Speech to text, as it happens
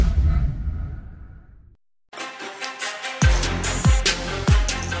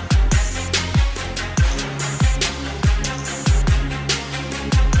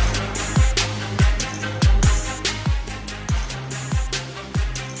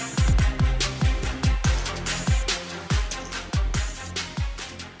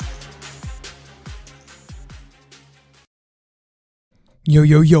Yo,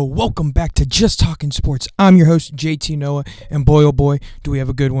 yo, yo, welcome back to Just Talking Sports. I'm your host, JT Noah, and boy, oh boy, do we have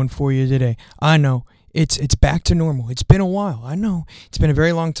a good one for you today. I know, it's back to normal. It's been a while. I know, it's been a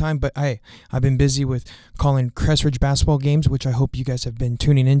very long time, but I've been busy with calling Crestridge basketball games, which I hope you guys have been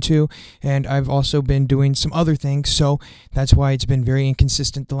tuning into, and I've also been doing some other things, so that's why it's been very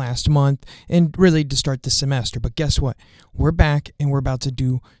inconsistent the last month, and really to start the semester. But guess what? We're back, and we're about to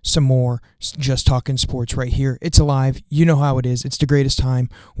do some more Just Talking Sports right here. It's alive. You know how it is. It's the greatest time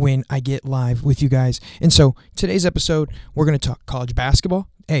when I get live with you guys. And so today's episode, we're going to talk college basketball.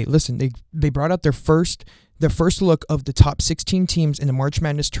 Hey, listen, they brought out their first look of the top 16 teams in the March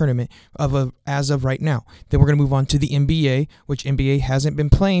Madness tournament as of right now. Then we're going to move on to the NBA, which NBA hasn't been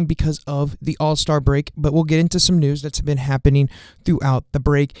playing because of the All-Star break, but we'll get into some news that's been happening throughout the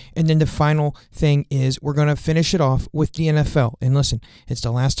break. And then the final thing is we're going to finish it off with the NFL. And listen, it's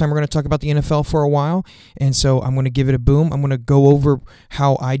the last time we're going to talk about the NFL for a while, and so I'm going to give it a boom. I'm going to go over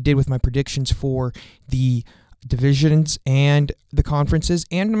how I did with my predictions for the divisions and the conferences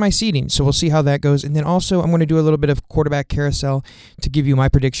and my seeding. So we'll see how that goes. And then also I'm going to do a little bit of quarterback carousel to give you my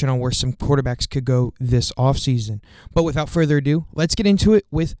prediction on where some quarterbacks could go this offseason. But without further ado, let's get into it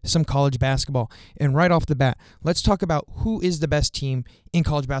with some college basketball. And right off the bat, let's talk about who is the best team in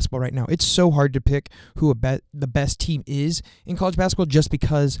college basketball right now. It's so hard to pick who the best team is in college basketball just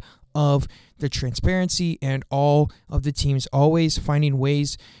because of the transparency and all of the teams always finding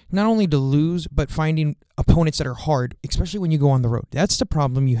ways not only to lose, but finding opponents that are hard, especially when you go on the road. That's the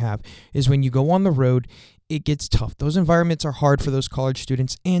problem you have, is when you go on the road, it gets tough. Those environments are hard for those college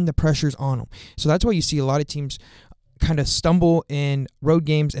students, and the pressure's on them. So that's why you see a lot of teams kind of stumble in road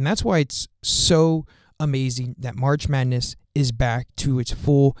games, and that's why it's so amazing that March Madness is back to its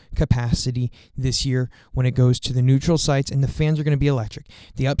full capacity this year when it goes to the neutral sites, and the fans are going to be electric.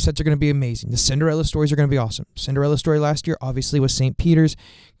 The upsets are going to be amazing. The Cinderella stories are going to be awesome. Cinderella story last year obviously was St. Peter's,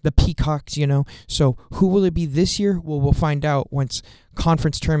 the Peacocks, So who will it be this year? Well, we'll find out once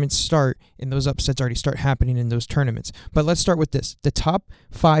conference tournaments start and those upsets already start happening in those tournaments. But let's start with this. The top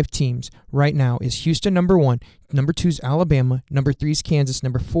 5 teams right now is Houston, number 1. Number 2 is Alabama. Number 3 is Kansas.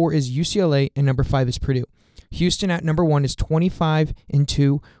 Number 4 is UCLA. And number 5 is Purdue. Houston at number 1 is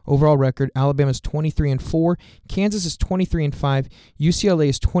 25-2 overall record. Alabama is 23-4. Kansas is 23-5. UCLA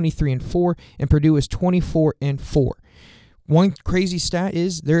is 23-4, and Purdue is 24-4. One crazy stat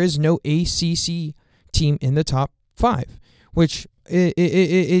is there is no ACC team in the top 5, which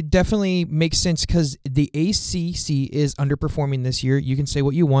it definitely makes sense because the ACC is underperforming this year. You can say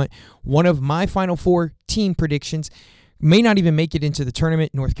what you want. One of my Final Four team predictions may not even make it into the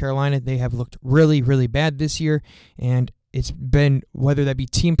tournament. North Carolina, they have looked really, really bad this year, and it's been, whether that be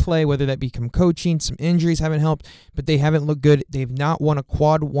team play, whether that become coaching, some injuries haven't helped, but they haven't looked good. They've not won a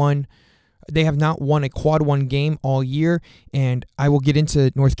quad one. They have not won a quad one game all year, and I will get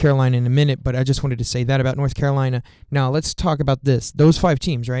into North Carolina in a minute, but I just wanted to say that about North Carolina. Now, let's talk about this. Those 5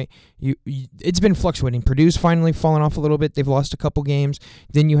 teams, right? It's been fluctuating. Purdue's finally fallen off a little bit. They've lost a couple games.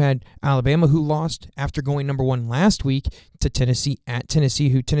 Then you had Alabama, who lost after going number 1 last week to Tennessee at Tennessee,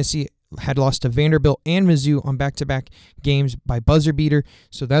 who Tennessee had lost to Vanderbilt and Mizzou on back-to-back games by buzzer beater.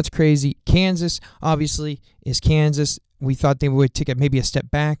 So that's crazy. Kansas, obviously, is Kansas. We thought they would take maybe a step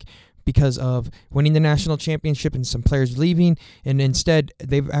back because of winning the national championship and some players leaving, and instead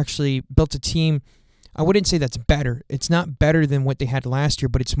they've actually built a team. I wouldn't say that's better. It's not better than what they had last year,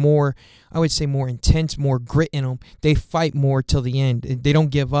 but it's more, I would say, more intense, more grit in them. They fight more till the end. They don't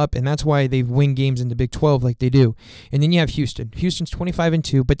give up, and that's why they win games in the Big 12 like they do. And then you have Houston. Houston's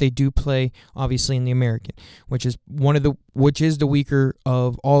 25-2, but they do play obviously in the American, which is the weaker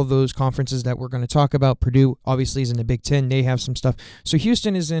of all of those conferences that we're going to talk about. Purdue obviously is in the Big 10. They have some stuff. So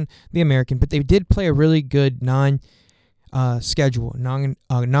Houston is in the American, but they did play a really good non-conference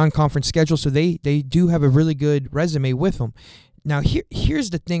schedule, so they do have a really good resume with them. Now, here's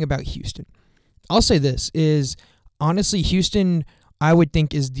the thing about Houston. I'll say this is, honestly, Houston, I would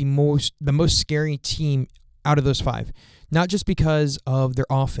think, is the most scary team out of those 5. Not just because of their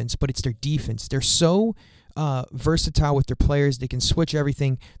offense, but it's their defense. They're so versatile with their players. They can switch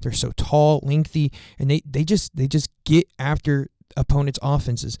everything. They're so tall, lengthy, and they just get after opponents'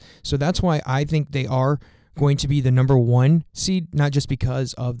 offenses. So that's why I think they are going to be the number 1 seed, not just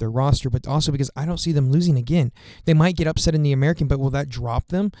because of their roster, but also because I don't see them losing again. They might get upset in the American, but will that drop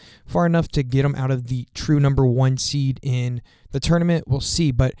them far enough to get them out of the true number 1 seed in the tournament? We'll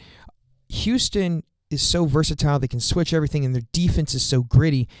see. But Houston is so versatile. They can switch everything, and their defense is so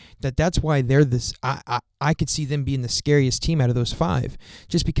gritty that's why they're this. I could see them being the scariest team out of those 5,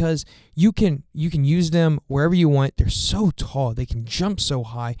 just because you can use them wherever you want. They're so tall. They can jump so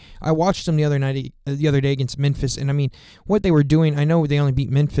high. I watched them the other day against Memphis, and I mean, what they were doing, I know they only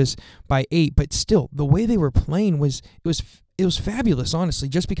beat Memphis by 8, but still, the way they were playing was fabulous, honestly,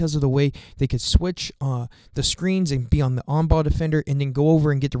 just because of the way they could switch the screens and be on the on-ball defender and then go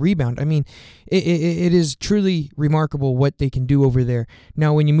over and get the rebound. I mean, it is truly remarkable what they can do over there.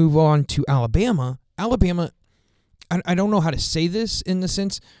 Now, when you move on to Alabama, I don't know how to say this in the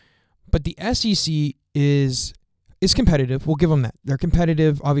sense, but the SEC is competitive. We'll give them that. They're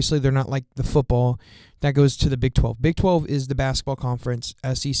competitive. Obviously, they're not like the football. That goes to the Big 12. Big 12 is the basketball conference.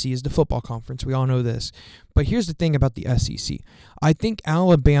 SEC is the football conference. We all know this. But here's the thing about the SEC. I think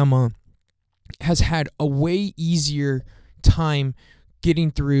Alabama has had a way easier time getting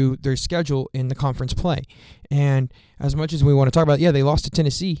through their schedule in the conference play. And as much as we want to talk about, they lost to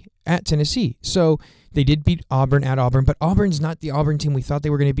Tennessee at Tennessee. So they did beat Auburn at Auburn, but Auburn's not the Auburn team we thought they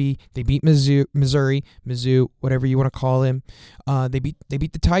were going to be. They beat Missouri, whatever you want to call him. They beat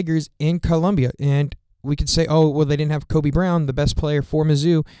the Tigers in Columbia, and we could say, oh, well, they didn't have Kobe Brown, the best player for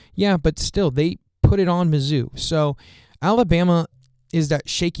Mizzou. Yeah, but still, they put it on Mizzou. So Alabama is that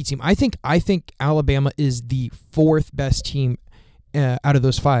shaky team. I think Alabama is the 4th best team out of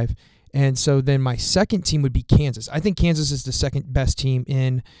those 5. And so then my second team would be Kansas. I think Kansas is the 2nd best team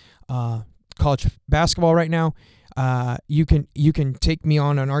in college basketball right now. You can take me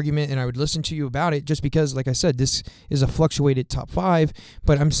on an argument, and I would listen to you about it, just because, like I said, this is a fluctuated top 5.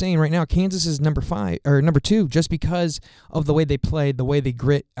 But I'm saying right now, Kansas is number 2, just because of the way they play, the way they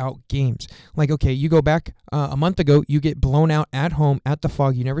grit out games. Like, okay, you go back a month ago, you get blown out at home at the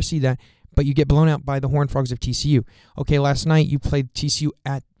Phog. You never see that, but you get blown out by the Horned Frogs of TCU. Okay, last night you played TCU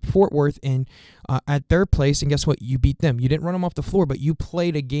at Fort Worth and at their place, and guess what? You beat them. You didn't run them off the floor, but you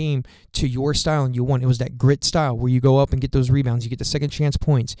played a game to your style, and you won. It was that grit style where you go up and get those rebounds. You get the second chance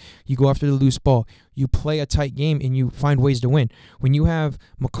points. You go after the loose ball. You play a tight game, and you find ways to win. When you have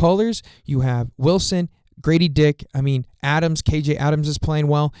McCullers, you have Wilson, Grady Dick, Adams, KJ Adams is playing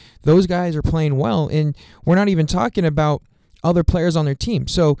well. Those guys are playing well, and we're not even talking about other players on their team.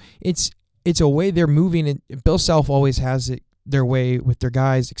 So it's a way they're moving, and Bill Self always has it their way with their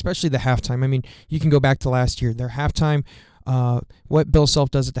guys, especially the halftime. You can go back to last year. Their halftime, what Bill Self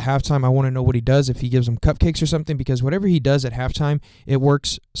does at the halftime, I want to know what he does, if he gives them cupcakes or something, because whatever he does at halftime, it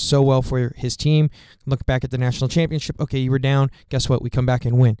works so well for his team. Look back at the national championship. Okay, you were down. Guess what? We come back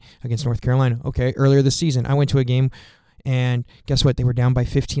and win against North Carolina. Okay, earlier this season, I went to a game, and guess what? They were down by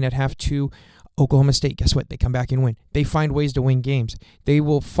 15 at half to Oklahoma State. Guess what? They come back and win. They find ways to win games. They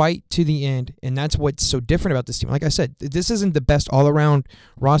will fight to the end, and that's what's so different about this team. Like I said, this isn't the best all-around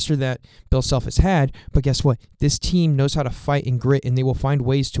roster that Bill Self has had, but guess what? This team knows how to fight and grit, and they will find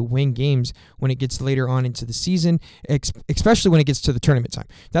ways to win games when it gets later on into the season, especially when it gets to the tournament time.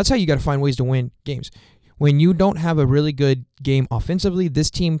 That's how you got to find ways to win games. When you don't have a really good game offensively,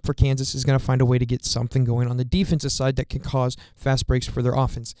 this team for Kansas is going to find a way to get something going on the defensive side that can cause fast breaks for their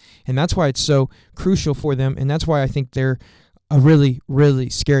offense. And that's why it's so crucial for them, and that's why I think they're a really, really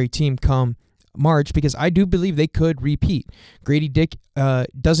scary team come March, because I do believe they could repeat. Grady Dick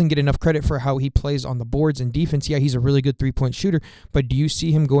doesn't get enough credit for how he plays on the boards and defense. Yeah, he's a really good three-point shooter, but do you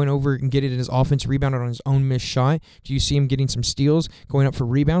see him going over and getting his offense rebounded on his own missed shot? Do you see him getting some steals, going up for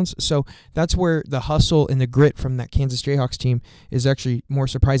rebounds? So that's where the hustle and the grit from that Kansas Jayhawks team is actually more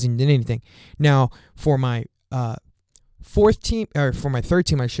surprising than anything. Now, for my third team,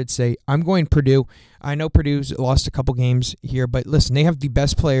 I should say, I'm going Purdue. I know Purdue's lost a couple games here, but listen, they have the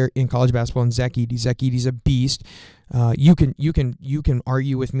best player in college basketball in Zach Edey. Zach Edey's a beast. You can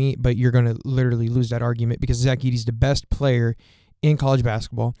argue with me, but you're going to literally lose that argument, because Zach Edey's the best player in college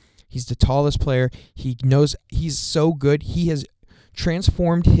basketball. He's the tallest player. He knows he's so good. He has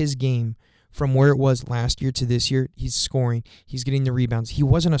transformed his game from where it was last year to this year. He's scoring. He's getting the rebounds. He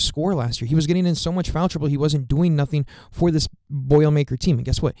wasn't a scorer last year. He was getting in so much foul trouble. He wasn't doing nothing for this Boilermaker team. And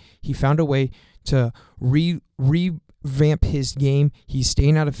guess what? He found a way to revamp his game. He's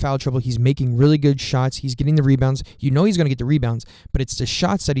staying out of foul trouble. He's making really good shots. He's getting the rebounds. You know he's going to get the rebounds, but it's the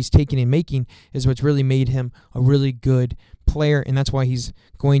shots that he's taking and making is what's really made him a really good player, and that's why he's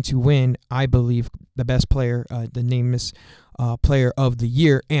going to win, I believe, the best player, the nameless player of the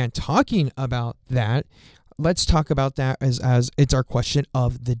year. And talking about that, let's talk about that as it's our question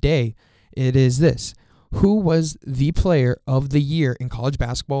of the day. It is this: who was the player of the year in college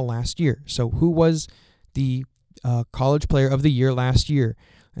basketball last year? So who was the college player of the year last year?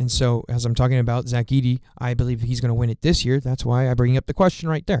 And so as I'm talking about Zach Edey, I believe he's going to win it this year. That's why I bring up the question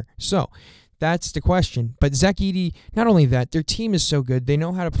right there. So That's the question. But Zach Edey, not only that, their team is so good. They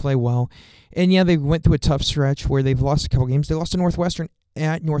know how to play well. And yeah, they went through a tough stretch where they've lost a couple games. They lost to Northwestern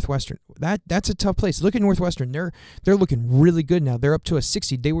at Northwestern. That's a tough place. Look at Northwestern. They're looking really good now. They're up to a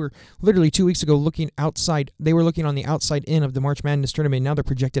 60. They were literally 2 weeks ago looking outside. They were looking on the outside in of the March Madness tournament. Now they're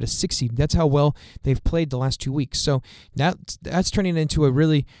projected a 60. That's how well they've played the last 2 weeks. So that's turning into a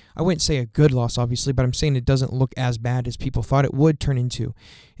really, I wouldn't say a good loss, obviously, but I'm saying it doesn't look as bad as people thought it would turn into.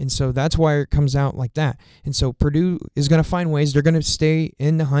 And so that's why it comes out like that. And so Purdue is going to find ways. They're going to stay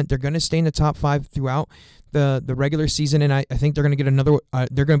in the hunt. They're going to stay in the top 5 throughout the regular season, and I think they're going to get another.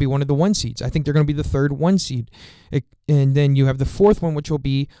 They're going to be one of the 1 seeds. I think they're going to be the third 1 seed, and then you have the 4th one, which will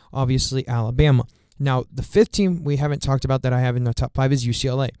be obviously Alabama. Now, the 5th team we haven't talked about that I have in the top 5 is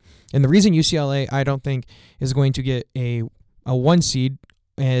UCLA, and the reason UCLA I don't think is going to get a 1 seed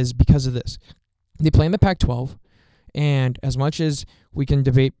is because of this. They play in the Pac-12. And as much as we can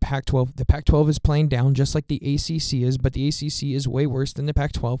debate Pac-12, the Pac-12 is playing down just like the ACC is, but the ACC is way worse than the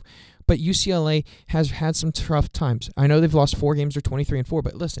Pac-12. But UCLA has had some tough times. I know they've lost 4 games, they're 23-4,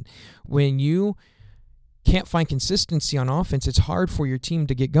 but listen, when you can't find consistency on offense, it's hard for your team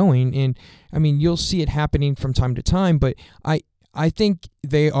to get going. And, I mean, you'll see it happening from time to time, but I think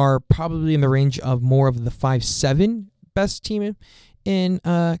they are probably in the range of more of the 5-7 best team in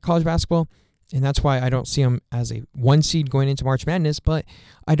college basketball. And that's why I don't see them as a 1 seed going into March Madness, but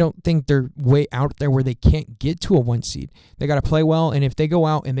I don't think they're way out there where they can't get to a 1 seed. They got to play well, and if they go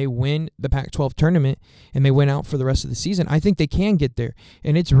out and they win the Pac-12 tournament and they win out for the rest of the season, I think they can get there.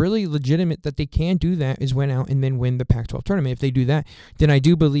 And it's really legitimate that they can do that, is win out and then win the Pac-12 tournament. If they do that, then I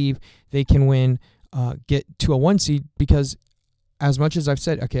do believe they can win, get to a 1 seed, because as much as I've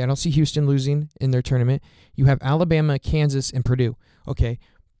said, okay, I don't see Houston losing in their tournament. You have Alabama, Kansas, and Purdue. Okay,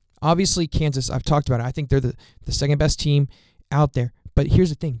 obviously, Kansas, I've talked about it. I think they're the second best team out there. But here's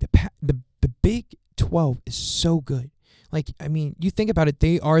the thing. The Big 12 is so good. Like, I mean, you think about it,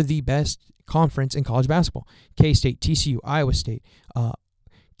 they are the best conference in college basketball. K-State, TCU, Iowa State,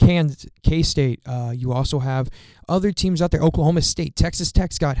 Kansas, K-State. You also have other teams out there. Oklahoma State, Texas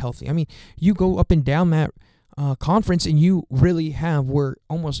Tech got healthy. I mean, you go up and down that conference, and you really have where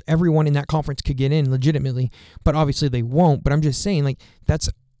almost everyone in that conference could get in legitimately. But obviously they won't. But I'm just saying, like, that's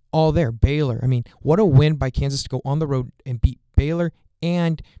all there. Baylor. I mean, what a win by Kansas to go on the road and beat Baylor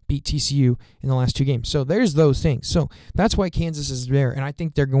and beat TCU in the last 2 games. So there's those things. So that's why Kansas is there. And I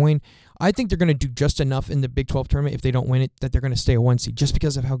think they're going to do just enough in the Big 12 tournament if they don't win it, that they're going to stay a 1 seed just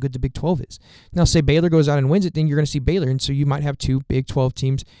because of how good the Big 12 is. Now, say Baylor goes out and wins it, then you're going to see Baylor. And so you might have 2 Big 12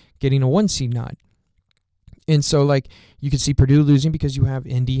 teams getting a 1 seed nod. And so, like, you can see Purdue losing because you have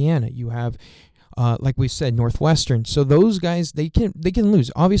Indiana. You have like we said, Northwestern. So those guys, they can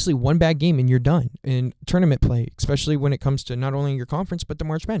lose. Obviously, 1 bad game and you're done in tournament play, especially when it comes to not only your conference but the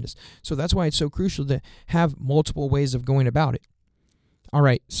March Madness. So that's why it's so crucial to have multiple ways of going about it. All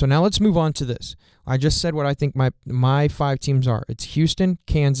right, so now let's move on to this. I just said what I think my 5 teams are. It's Houston,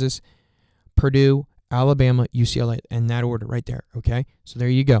 Kansas, Purdue, Alabama, UCLA, in that order right there, okay? So there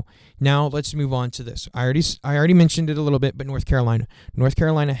you go. Now let's move on to this. I already mentioned it a little bit, but North Carolina. North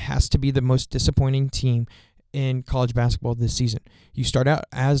Carolina has to be the most disappointing team in college basketball this season. You start out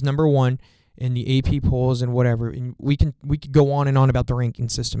as number 1 in the AP polls and whatever, and we could go on and on about the ranking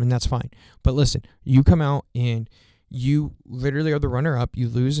system, and that's fine. But listen, you come out and you literally are the runner-up. You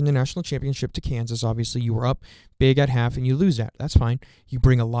lose in the national championship to Kansas. Obviously, you were up big at half, and you lose that. That's fine. You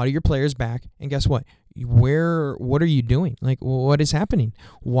bring a lot of your players back, and guess what? What are you doing? Like, what is happening?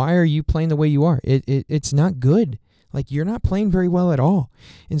 Why are you playing the way you are? It's not good. Like, you're not playing very well at all.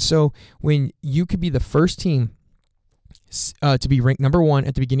 And so when you could be the first team to be ranked number 1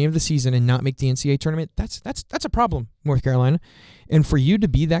 at the beginning of the season and not make the NCAA tournament, that's a problem, North Carolina. And for you to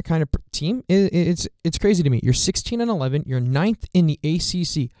be that kind of team, it's crazy to me. You're 16-11. You're 9th in the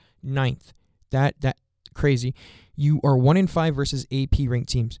ACC. 9th. That crazy. You are 1-5 versus AP ranked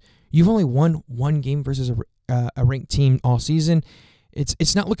teams. You've only won 1 game versus a ranked team all season.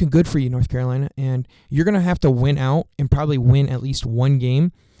 It's not looking good for you, North Carolina, and you're going to have to win out and probably win at least 1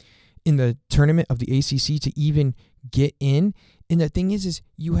 game in the tournament of the ACC to even get in. And the thing is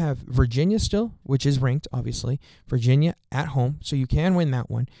you have Virginia still, which is ranked, obviously. Virginia at home, so you can win that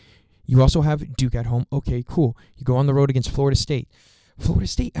one. You also have Duke at home. Okay, cool. You go on the road against Florida State. Florida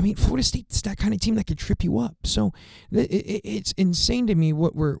State's that kind of team that could trip you up. So it's insane to me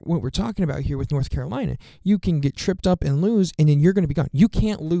what we're talking about here with North Carolina. You can get tripped up and lose, and then you're going to be gone. You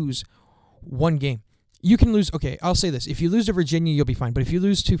can't lose 1 game. You can lose. Okay, I'll say this: if you lose to Virginia, you'll be fine. But if you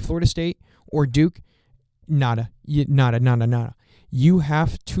lose to Florida State or Duke, nada. You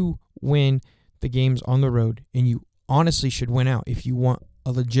have to win the games on the road, and you honestly should win out if you want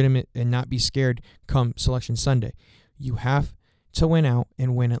a legitimate and not be scared come Selection Sunday. You have to win out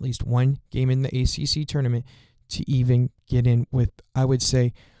and win at least one game in the ACC tournament to even get in with, I would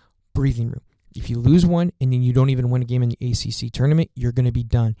say, breathing room. If you lose one and then you don't even win a game in the ACC tournament, you're going to be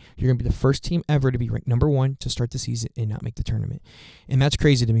done. You're going to be the first team ever to be ranked number 1 to start the season and not make the tournament. And that's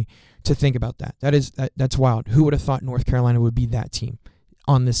crazy to me to think about that. That's wild. Who would have thought North Carolina would be that team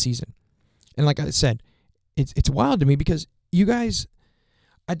on this season? And like I said, it's wild to me because you guys,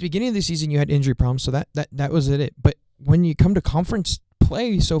 at the beginning of the season, you had injury problems, so that was it. But when you come to conference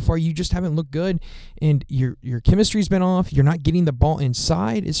play so far, you just haven't looked good, and your chemistry's been off. You're not getting the ball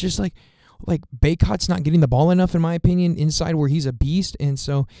inside. It's just like Bacot's not getting the ball enough, in my opinion, inside where he's a beast. And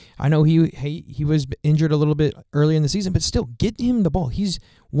so I know he was injured a little bit early in the season, but still, get him the ball. He's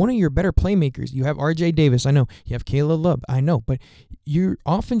one of your better playmakers. You have R.J. Davis, I know. You have Caleb Love, I know. But your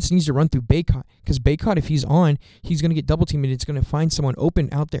offense needs to run through Bacot because Bacot, if he's on, he's going to get double teamed and it's going to find someone open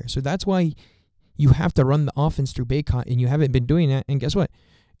out there. So that's why you have to run the offense through Bacot, and you haven't been doing that. And guess what?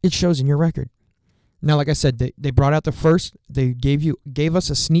 It shows in your record. Now, like I said, they brought out the first. They gave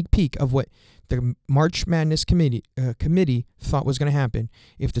us a sneak peek of what the March Madness committee thought was going to happen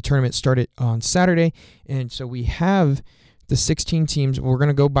if the tournament started on Saturday. And so we have the 16 teams. We're going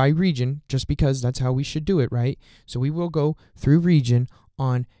to go by region just because that's how we should do it, right? So we will go through region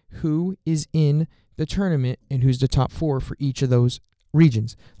on who is in the tournament and who's the top 4 for each of those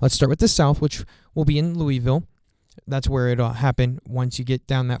regions. Let's start with the South, which will be in Louisville. That's where it'll happen once you get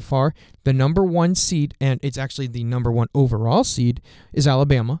down that far. The number 1 seed, and it's actually the number 1 overall seed, is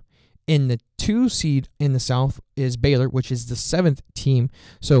Alabama. And the 2 seed in the South is Baylor, which is the 7th team.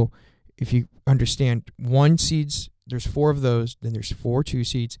 So if you understand 1 seeds, there's 4 of those. Then there's 4 2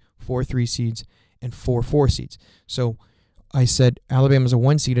 seeds, 4 3 seeds, and 4 4 seeds. So I said Alabama's a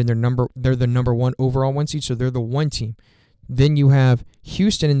 1 seed, and they're the number 1 overall 1 seed, so they're the 1 team. Then you have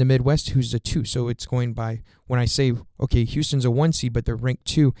Houston in the Midwest, who's the 2. So it's going by, when I say, okay, Houston's a 1 seed, but they're ranked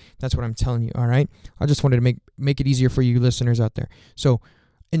 2, that's what I'm telling you, all right? I just wanted to make it easier for you listeners out there. So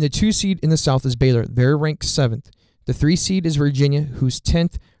in the 2 seed in the South is Baylor. They're ranked 7th. The 3 seed is Virginia, who's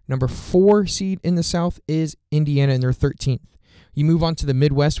 10th. Number 4 seed in the South is Indiana, and they're 13th. You move on to the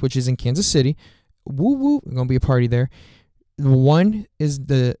Midwest, which is in Kansas City. Woo woo, going to be a party there. The 1 is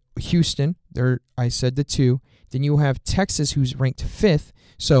the Houston. I said the 2. Then you have Texas, who's ranked 5th.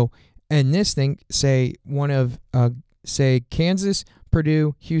 So, in this thing, say Kansas,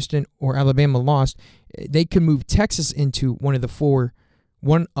 Purdue, Houston, or Alabama lost, they could move Texas into one of the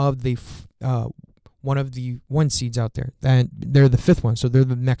 1 seeds out there. And they're the 5th one, so they're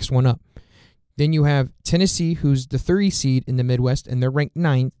the next one up. Then you have Tennessee, who's the 3 seed in the Midwest, and they're ranked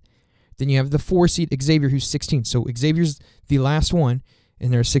 9th. Then you have the 4 seed Xavier, who's 16th. So Xavier's the last one,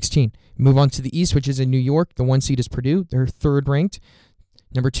 and they're 16. Move on to the East, which is in New York. The 1 seed is Purdue. They're 3rd ranked.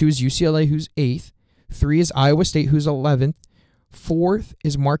 Number 2 is UCLA, who's 8th. 3 is Iowa State, who's 11th. 4th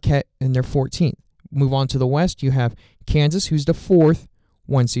is Marquette, and they're 14th. Move on to the West. You have Kansas, who's the 4th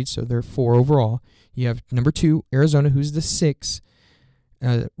 1 seed, so they're 4 overall. You have number 2, Arizona, who's the 6th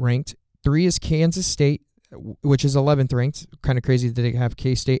ranked. 3 is Kansas State, which is 11th ranked. Kind of crazy that they have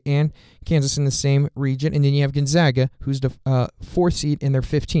K-State and Kansas in the same region. And then you have Gonzaga, who's the 4th seed, and they're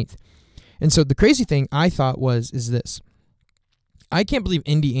 15th. And so the crazy thing I thought is this. I can't believe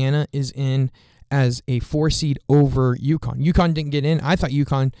Indiana is in as a 4 seed over UConn. UConn didn't get in. I thought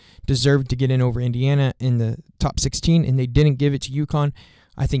UConn deserved to get in over Indiana in the top 16, and they didn't give it to UConn.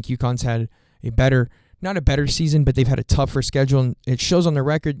 I think UConn's had not a better season, but they've had a tougher schedule, and it shows on their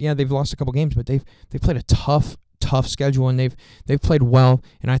record. Yeah, they've lost a couple games, but they've played a tough schedule, and they've played well,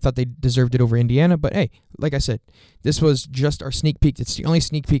 and I thought they deserved it over Indiana. But hey, like I said, this was just our sneak peek. It's the only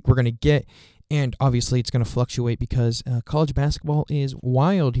sneak peek we're going to get, and obviously it's going to fluctuate because college basketball is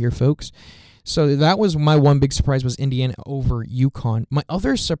wild here, folks. So that was my one big surprise, was Indiana over UConn. My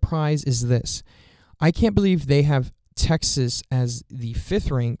other surprise is this. I can't believe they have Texas as the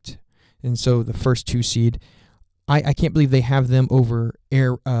 5th ranked, and so the first 2 seed. I can't believe they have them over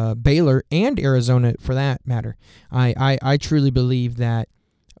Baylor and Arizona for that matter. I truly believe that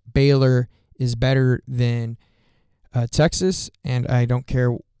Baylor is better than Texas, and I don't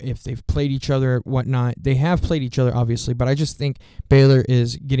care if they've played each other or whatnot. They have played each other, obviously, but I just think Baylor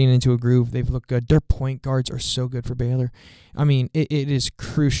is getting into a groove. They've looked good. Their point guards are so good for Baylor. I mean, it is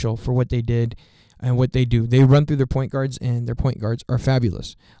crucial for what they did and what they do. They run through their point guards, and their point guards are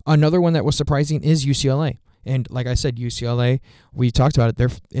fabulous. Another one that was surprising is UCLA. And like I said, UCLA, we talked about it. They're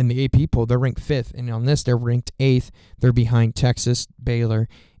in the AP poll. They're ranked 5th, and on this, they're ranked 8th. They're behind Texas, Baylor,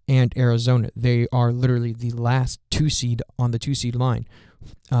 and Arizona. They are literally the last 2 seed on the 2 seed line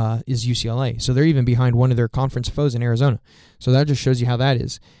is UCLA. So they're even behind one of their conference foes in Arizona. So that just shows you how that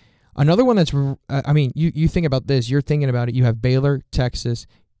is. Another one that's, you think about this. You're thinking about it. You have Baylor, Texas,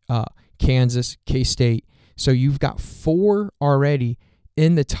 Kansas, K-State. So you've got 4 already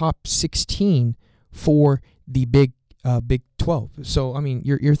in the top 16 for the Big 12. So,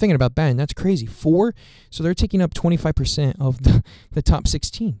 you're thinking about that, and that's crazy. 4, so they're taking up 25% of the top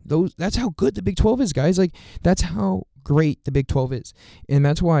 16. That's how good the Big 12 is, guys. Like, that's how great the Big 12 is. And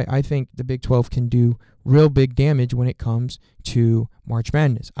that's why I think the Big 12 can do real big damage when it comes to March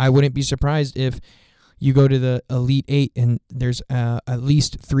Madness. I wouldn't be surprised if you go to the Elite 8 and there's at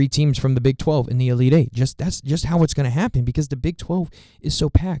least 3 teams from the Big 12 in the Elite 8. That's just how it's going to happen, because the Big 12 is so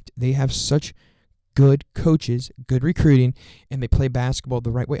packed. They have such good coaches, good recruiting, and they play basketball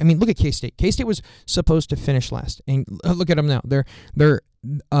the right way. Look at K-State. K-State was supposed to finish last, and look at them now. They're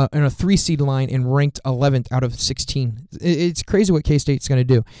in a 3 seed line and ranked 11th out of 16. It's crazy what K-State's going to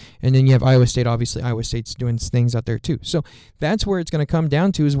do. And then you have Iowa State. Obviously, Iowa State's doing things out there too. So that's where it's going to come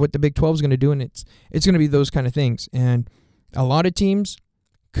down to, is what the Big 12 is going to do, and it's going to be those kind of things. And a lot of teams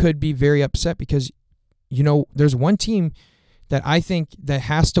could be very upset because, there's one team that I think that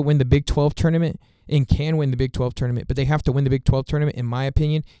has to win the Big 12 tournament and can win the Big 12 tournament, but they have to win the Big 12 tournament, in my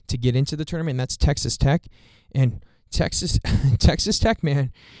opinion, to get into the tournament, and that's Texas Tech. And Texas Tech,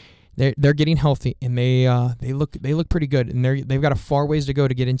 man, they're getting healthy, and they look pretty good, and they've got a far ways to go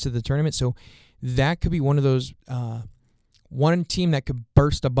to get into the tournament. So that could be one of those one team that could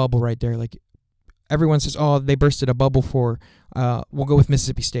burst a bubble right there. Like, everyone says, oh, they bursted a bubble for. We'll go with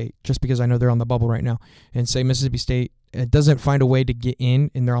Mississippi State, just because I know they're on the bubble right now, and say Mississippi State doesn't find a way to get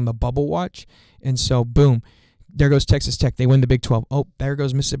in, and they're on the bubble watch, and so boom, there goes Texas Tech. They win the Big 12. Oh, there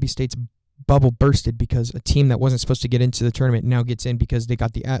goes Mississippi State's bubble bursted, because a team that wasn't supposed to get into the tournament now gets in because they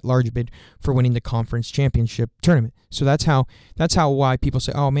got the at-large bid for winning the conference championship tournament. So that's why people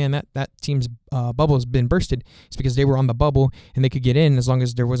say, oh man, that team's bubble has been bursted. It's because they were on the bubble and they could get in as long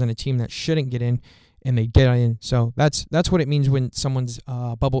as there wasn't a team that shouldn't get in, and they get in. So that's what it means when someone's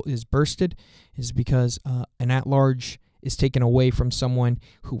bubble is bursted, is because an at-large is taken away from someone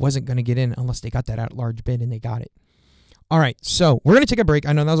who wasn't going to get in unless they got that at-large bid, and they got it. All right, so we're going to take a break.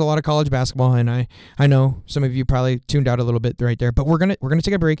 I know that was a lot of college basketball, and I know some of you probably tuned out a little bit right there, but we're gonna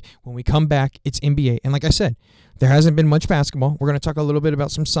take a break. When we come back, it's NBA. And like I said, there hasn't been much basketball. We're going to talk a little bit about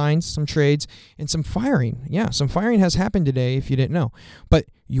some signs, some trades, and some firing. Yeah, some firing has happened today, if you didn't know. But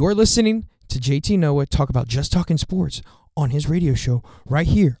you're listening to JT Noah talk about Just Talking Sports on his radio show right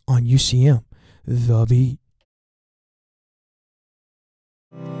here on UCM, The Beat.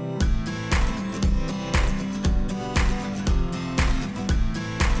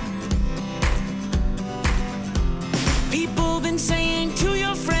 Saying to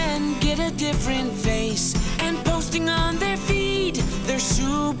your friend, get a different face, and posting on their feed, they're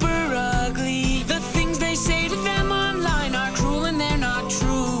super ugly. The things they say to them online are cruel and they're not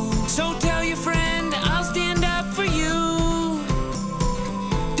true. So tell your friend, I'll stand up for you.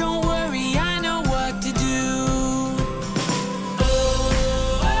 Don't worry, I know what to do.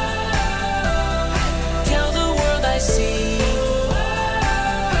 Tell the world I see.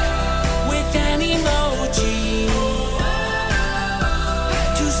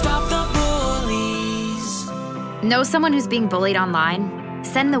 Know someone who's being bullied online?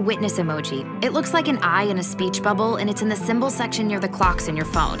 Send the witness emoji. It looks like an eye in a speech bubble, and it's in the symbol section near the clocks in your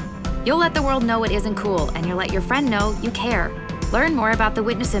phone. You'll let the world know it isn't cool, and you'll let your friend know you care. Learn more about the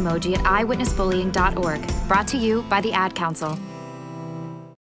witness emoji at eyewitnessbullying.org. Brought to you by the Ad Council.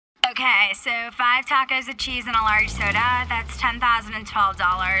 Okay, so 5 tacos of cheese and a large soda, that's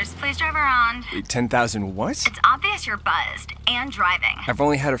 $10,012. Please drive around. Wait, 10,000 what? It's obvious you're buzzed and driving. I've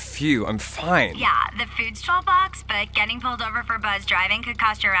only had a few. I'm fine. Yeah, the food's $12, but getting pulled over for buzz driving could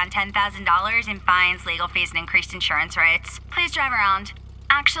cost you around $10,000 in fines, legal fees, and increased insurance rates. Please drive around.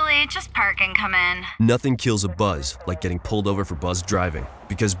 Actually, just park and come in. Nothing kills a buzz like getting pulled over for buzz driving,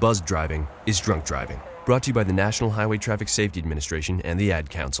 because buzz driving is drunk driving. Brought to you by the National Highway Traffic Safety Administration and the Ad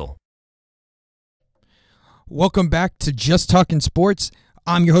Council. Welcome back to Just Talking Sports.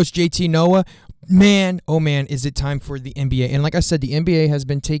 I'm your host, JT Noah. Man, oh man, is it time for the NBA. And like I said, the NBA has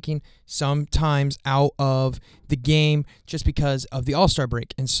been taking some times out of the game just because of the All-Star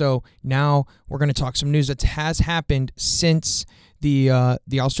break. And so now we're going to talk some news that has happened since the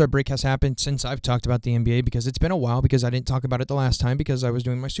All-Star break has happened, since I've talked about the NBA, because it's been a while, because I didn't talk about it the last time because I was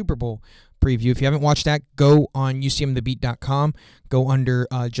doing my Super Bowl preview. If you haven't watched that, go on UCMTheBeat.com, go under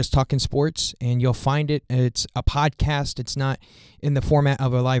Just Talking Sports, and you'll find it. It's a podcast. It's not in the format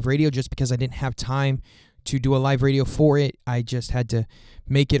of a live radio just because I didn't have time to do a live radio for it. I just had to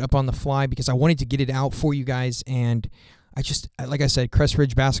make it up on the fly because I wanted to get it out for you guys. And like I said, Crest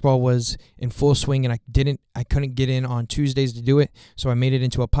Ridge basketball was in full swing, and I couldn't get in on Tuesdays to do it. So I made it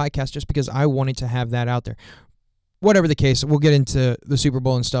into a podcast just because I wanted to have that out there. Whatever the case, we'll get into the Super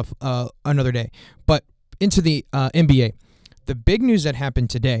Bowl and stuff another day. But into the NBA. The big news that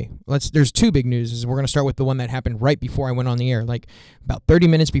happened today, there's two big news. We're going to start with the one that happened right before I went on the air. Like about 30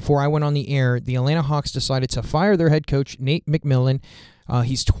 minutes before I went on the air, the Atlanta Hawks decided to fire their head coach, Nate McMillan.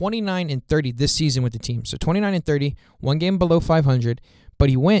 He's 29-30 this season with the team. So 29-30, one game below 500, but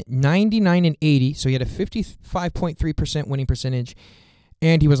he went 99-80, so he had a 55.3% winning percentage,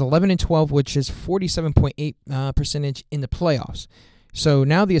 and he was 11-12, which is 47.8 percentage in the playoffs. So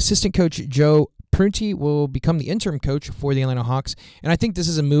now the assistant coach, Joe Prunty, will become the interim coach for the Atlanta Hawks, and I think this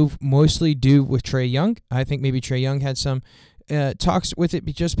is a move mostly due with Trae Young. I think maybe Trae Young had some talks with it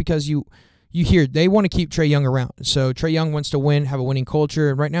just because you hear they want to keep Trae Young around. So Trae Young wants to win, have a winning culture,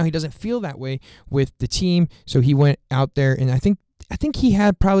 and right now he doesn't feel that way with the team, so he went out there, and I think he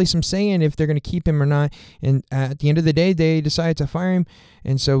had probably some say in if they're going to keep him or not, and at the end of the day, they decided to fire him,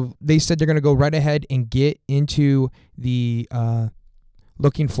 and so they said they're going to go right ahead and get into the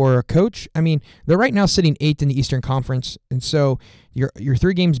looking for a coach. I mean, they're right now sitting 8th in the Eastern Conference, and so you're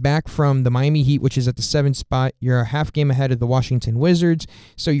 3 games back from the Miami Heat, which is at the 7th spot. You're a half game ahead of the Washington Wizards,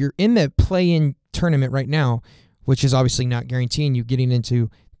 so you're in the play-in tournament right now, which is obviously not guaranteeing you getting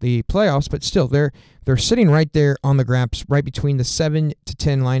into the playoffs, but still, they're sitting right there on the graps, right between the 7 to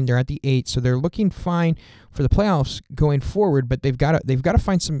 10 line. They're at the 8, so they're looking fine for the playoffs going forward. But they've got to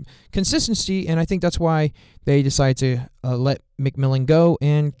find some consistency, and I think that's why they decided to let McMillan go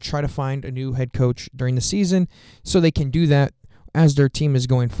and try to find a new head coach during the season, so they can do that as their team is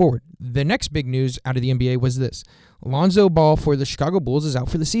going forward. The next big news out of the NBA was this: Lonzo Ball for the Chicago Bulls is out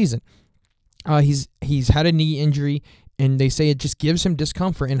for the season. He's had a knee injury, and they say it just gives him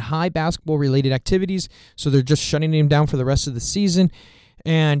discomfort in high basketball-related activities, so they're just shutting him down for the rest of the season.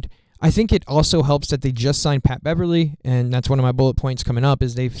 And I think it also helps that they just signed Pat Beverly, and that's one of my bullet points coming up,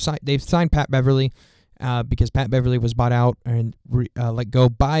 is they've signed Pat Beverly because Pat Beverly was bought out and let go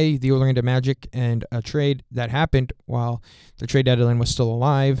by the Orlando Magic, and a trade that happened while the trade deadline was still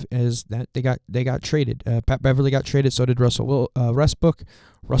alive is that they got traded. Pat Beverly got traded, so did Russell Westbrook.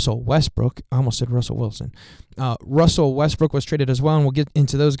 I almost said Russell Wilson. Russell Westbrook was traded as well, and we'll get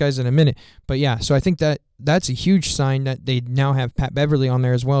into those guys in a minute. But yeah, so I think that's a huge sign that they now have Pat Beverly on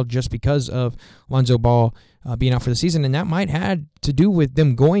there as well, just because of Lonzo Ball being out for the season, and that might have to do with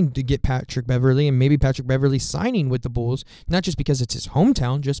them going to get Patrick Beverly, and maybe Patrick Beverly signing with the Bulls, not just because it's his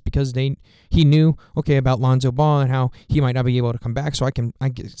hometown, just because he knew about Lonzo Ball and how he might not be able to come back, so I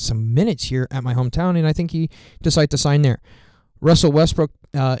get some minutes here at my hometown, and I think he decided to sign there. Russell Westbrook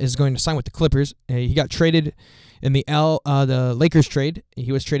is going to sign with the Clippers. He got traded in the Lakers trade.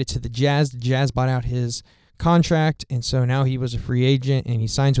 He was traded to the Jazz. The Jazz bought out his contract, and so now he was a free agent, and he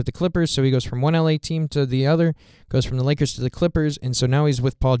signs with the Clippers. So he goes from one LA team to the other, goes from the Lakers to the Clippers, and so now he's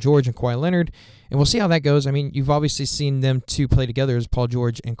with Paul George and Kawhi Leonard, and we'll see how that goes. I mean, you've obviously seen them two play together as Paul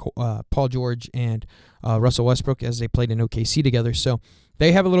George and Russell Westbrook as they played in OKC together. So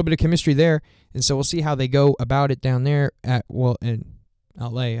they have a little bit of chemistry there, and so we'll see how they go about it down there in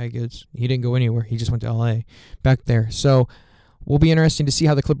LA, I guess. He didn't go anywhere. He just went to LA back there. So will be interesting to see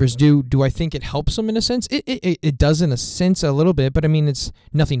how the Clippers do. Do I think it helps them in a sense? It does in a sense a little bit, but I mean, it's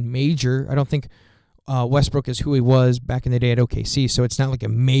nothing major. I don't think Westbrook is who he was back in the day at OKC, so it's not like a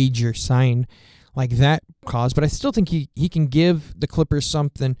major sign like that cause, but I still think he can give the Clippers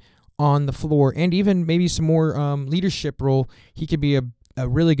something on the floor and even maybe some more leadership role. He could be a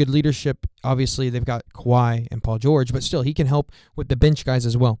really good leadership. Obviously, they've got Kawhi and Paul George, but still, he can help with the bench guys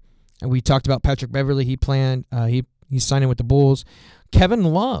as well. And we talked about Patrick Beverly. He's signing with the Bulls. Kevin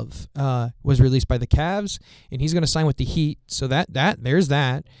Love was released by the Cavs, and he's going to sign with the Heat. So there's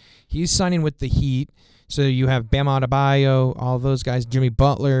that. He's signing with the Heat. So you have Bam Adebayo, all those guys, Jimmy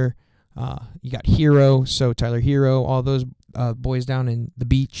Butler. You got Hero, so Tyler Hero, all those boys down in the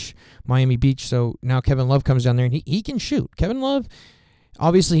beach, Miami Beach. So now Kevin Love comes down there, and he can shoot. Kevin Love,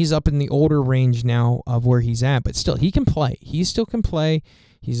 obviously, he's up in the older range now of where he's at, but still, he can play. He still can play.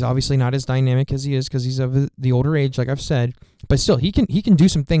 He's obviously not as dynamic as he is because he's of the older age, like I've said. But still, he can do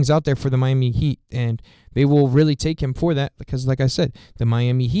some things out there for the Miami Heat, and they will really take him for that because, like I said, the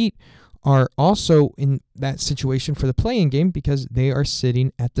Miami Heat are also in that situation for the play-in game because they are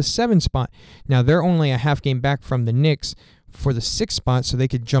sitting at the 7th spot. Now, they're only a half game back from the Knicks for the 6th spot, so they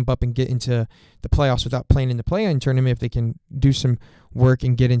could jump up and get into the playoffs without playing in the play-in tournament if they can do some work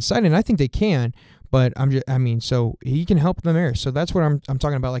and get inside. And I think they can, but so he can help them there. So that's what I'm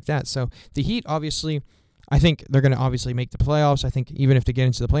talking about like that. So the Heat, obviously, I think they're going to obviously make the playoffs. I think even if they get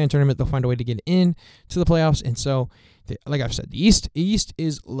into the play-in tournament, they'll find a way to get in to the playoffs. And so, like I've said, the East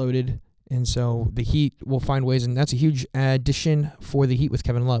is loaded. And so the Heat will find ways, and that's a huge addition for the Heat with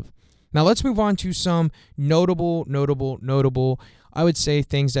Kevin Love. Now let's move on to some notable, I would say,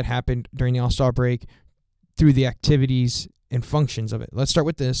 things that happened during the All-Star break through the activities and functions of it. Let's start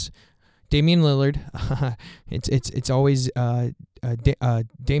with this. Damian Lillard, it's always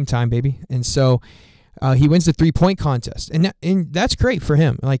Dame time, baby. And so he wins the 3-point contest, and that's great for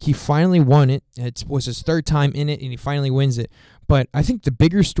him. Like, he finally won it. It was his third time in it, and he finally wins it. But I think the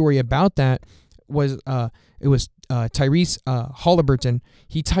bigger story about that was Tyrese Halliburton.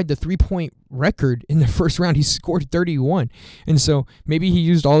 He tied the 3-point record in the first round. He scored 31, and so maybe he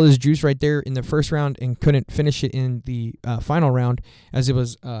used all his juice right there in the first round and couldn't finish it in the final round, as it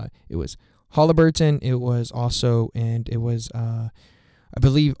was Halliburton. It was I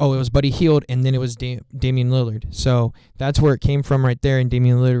believe, it was Buddy Hield, and then it was Damian Lillard. So that's where it came from right there, and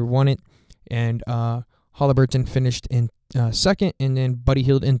Damian Lillard won it, and Halliburton finished in second, and then Buddy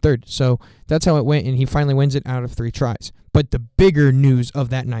Hield in third. So that's how it went, and he finally wins it out of 3 tries. But the bigger news of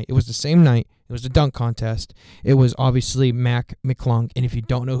that night, it was the same night, it was the dunk contest. It was obviously Mac McClung, and if you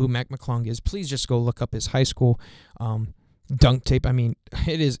don't know who Mac McClung is, please just go look up his high school dunk tape. I mean,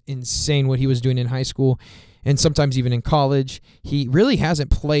 it is insane what he was doing in high school, and sometimes even in college. He really hasn't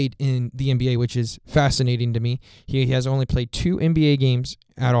played in the NBA, which is fascinating to me. He has only played 2 NBA games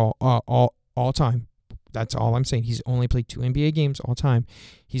at all time. That's all I'm saying. He's only played 2 NBA games all time.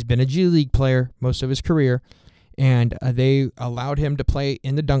 He's been a G League player most of his career, and they allowed him to play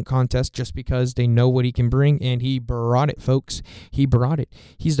in the dunk contest just because they know what he can bring, and he brought it, folks. He brought it.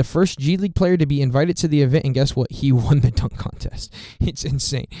 He's the first G League player to be invited to the event, and guess what? He won the dunk contest. It's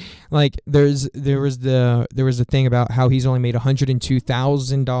insane. Like, there was the thing about how he's only made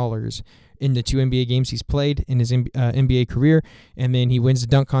 $102,000 in the 2 NBA games he's played in his NBA career, and then he wins the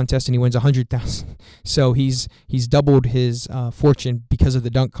dunk contest and he wins $100,000. So he's doubled his fortune because of the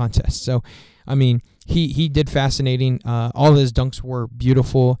dunk contest. So, I mean, he did fascinating. All of his dunks were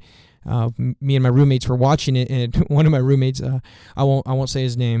beautiful. Me and my roommates were watching it, and one of my roommates, I won't say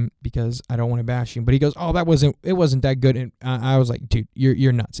his name because I don't want to bash him, but he goes, "Oh, it wasn't that good." And I was like, "Dude,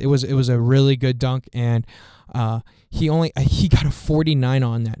 you're nuts." It was a really good dunk, and he got a 49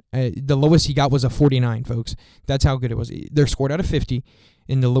 on that. The lowest he got was a 49, folks. That's how good it was. They're scored out of 50,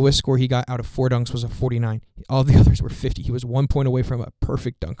 and the lowest score he got out of 4 dunks was a 49. All the others were 50. He was 1 point away from a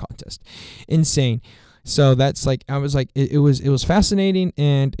perfect dunk contest. Insane. So that's like, I was like, it was fascinating,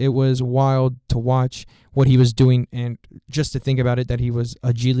 and it was wild to watch what he was doing, and just to think about it, that he was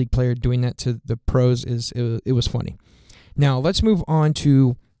a G League player doing that to the pros, it was funny. Now let's move on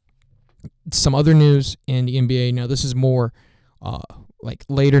to some other news in the NBA. Now this is more like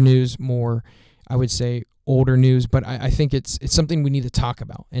later news, more, I would say, older news, but I think it's something we need to talk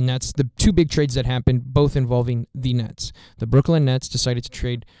about, and that's the 2 big trades that happened, both involving the Nets. The Brooklyn Nets decided to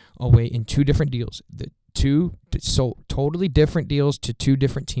trade away in 2 different deals. So totally different deals to 2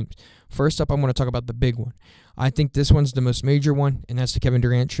 different teams. First up, I want to talk about the big one. I think this one's the most major one, and that's the Kevin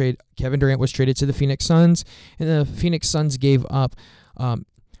Durant trade. Kevin Durant was traded to the Phoenix Suns, and the Phoenix Suns gave up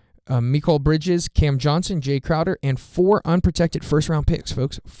Mikal Bridges, Cam Johnson, Jay Crowder, and 4 unprotected first-round picks,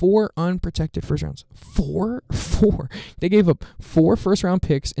 folks. 4 unprotected first rounds. 4. They gave up 4 first-round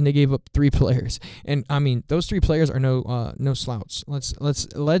picks, and they gave up 3 players. And I mean, those 3 players are no slouch.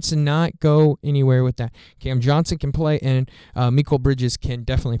 Let's not go anywhere with that. Cam Johnson can play, and Mikal Bridges can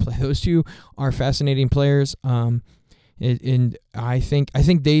definitely play. Those 2 are fascinating players. And I think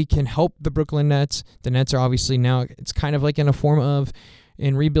they can help the Brooklyn Nets. The Nets are obviously now, it's kind of like in a form of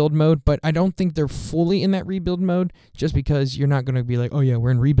in rebuild mode, but I don't think they're fully in that rebuild mode, just because you're not going to be like, oh yeah,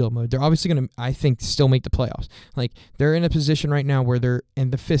 we're in rebuild mode. They're obviously going to, I think, still make the playoffs. Like, they're in a position right now where they're in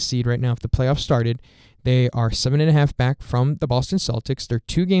the 5th seed right now. If the playoffs started, they are 7.5 back from the Boston Celtics. They're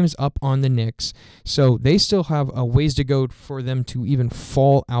 2 games up on the Knicks, so they still have a ways to go for them to even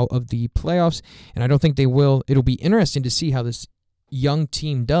fall out of the playoffs, and I don't think they will. It'll be interesting to see how this young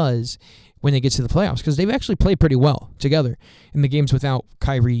team does when they get to the playoffs, because they've actually played pretty well together in the games without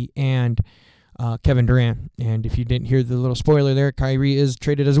Kyrie and Kevin Durant. And if you didn't hear the little spoiler there, Kyrie is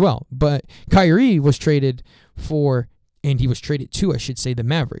traded as well. But Kyrie was traded he was traded to, I should say, the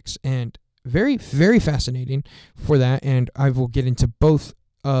Mavericks. And very, very fascinating for that. And I will get into both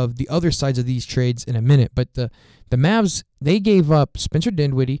of the other sides of these trades in a minute. But the Mavs, they gave up Spencer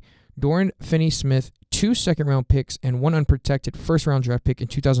Dinwiddie, Dorian Finney-Smith, 2 second-round picks, and 1 unprotected first-round draft pick in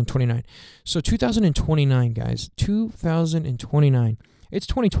 2029. So 2029, guys. 2029. It's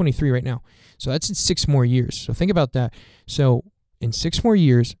 2023 right now. So that's in 6 more years. So think about that. So in 6 more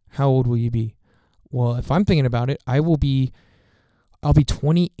years, how old will you be? Well, if I'm thinking about it, I'll be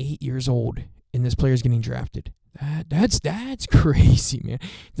 28 years old and this player's getting drafted. That's crazy, man.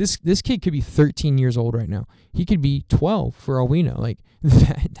 This kid could be 13 years old right now. He could be 12 for all we know. Like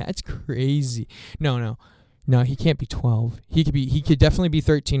that's crazy. No, he can't be 12. He could definitely be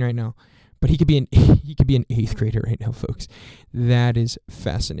 13 right now. But he could be an 8th grader right now, folks. That is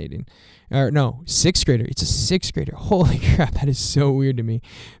fascinating. Or no, 6th grader. It's a 6th grader. Holy crap, that is so weird to me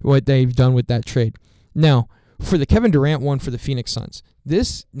what they've done with that trade. Now, for the Kevin Durant one for the Phoenix Suns,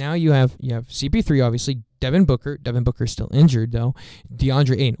 now you have CP3 obviously, Devin Booker. Devin Booker's still injured though.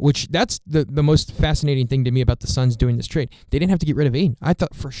 DeAndre Ayton, which that's the most fascinating thing to me about the Suns doing this trade. They didn't have to get rid of Ayton. I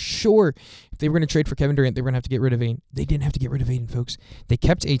thought for sure if they were going to trade for Kevin Durant, they were going to have to get rid of Ayton. They didn't have to get rid of Ayton, folks. They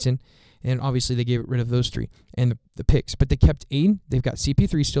kept Ayton. And obviously they gave rid of those three and the picks. But they kept Ayton. They've got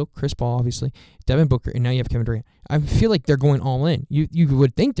CP3 still, Chris Paul, obviously, Devin Booker, and now you have Kevin Durant. I feel like they're going all in. You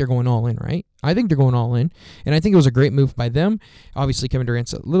would think they're going all in, right? I think they're going all in. And I think it was a great move by them. Obviously, Kevin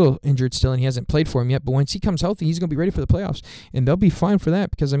Durant's a little injured still, and he hasn't played for him yet. But once he comes healthy, he's going to be ready for the playoffs. And they'll be fine for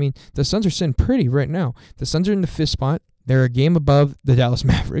that because, I mean, the Suns are sitting pretty right now. The Suns are in the 5th spot. They're a game above the Dallas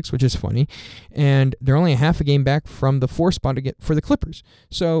Mavericks, which is funny, and they're only a half a game back from the 4th spot to get for the Clippers.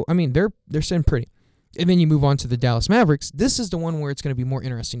 So, I mean, they're sitting pretty. And then you move on to the Dallas Mavericks. This is the one where it's going to be more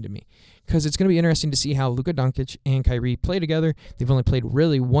interesting to me because it's going to be interesting to see how Luka Doncic and Kyrie play together. They've only played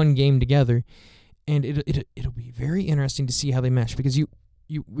really one game together, and it'll be very interesting to see how they mesh because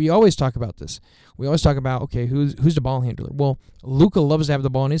we always talk about this. We always talk about, okay, who's the ball handler? Well, Luka loves to have the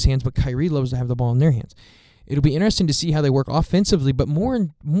ball in his hands, but Kyrie loves to have the ball in their hands. It'll be interesting to see how they work offensively, but more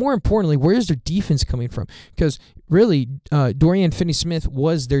importantly, where is their defense coming from? Because really, Dorian Finney-Smith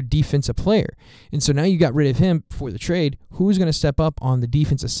was their defensive player. And so now you got rid of him for the trade. Who's going to step up on the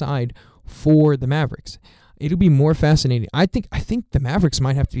defensive side for the Mavericks? It'll be more fascinating. I think the Mavericks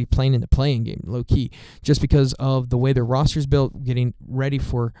might have to be playing in the play-in game, low-key, just because of the way their roster's built, getting ready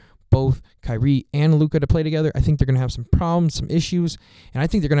for both Kyrie and Luka to play together. I think they're going to have some problems, some issues, and I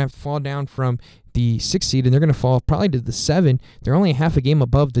think they're going to have to fall down from the 6th seed, and they're going to fall probably to the 7. They're only a half a game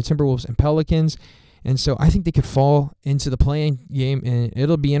above the Timberwolves and Pelicans, and so I think they could fall into the play-in game, and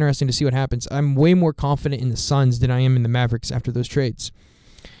it'll be interesting to see what happens. I'm way more confident in the Suns than I am in the Mavericks after those trades.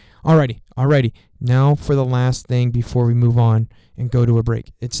 Alrighty. Now for the last thing before we move on and go to a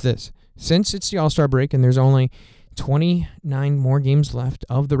break. It's this. Since it's the All-Star break and there's only 29 more games left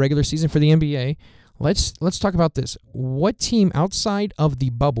of the regular season for the NBA. Let's talk about this. What team outside of the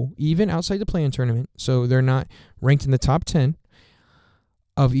bubble, even outside the play-in tournament, so they're not ranked in the top 10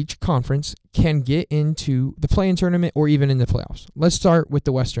 of each conference, can get into the play-in tournament or even in the playoffs? Let's start with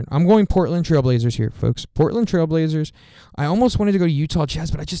the Western. I'm going Portland Trailblazers here, folks. Portland Trailblazers. I almost wanted to go to Utah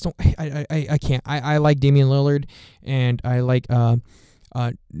Jazz, but I just don't. I can't. I like Damian Lillard, and I like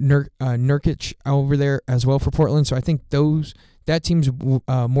Nurkic over there as well for Portland. So I think that team's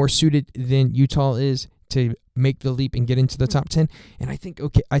more suited than Utah is to make the leap and get into the top 10. And I think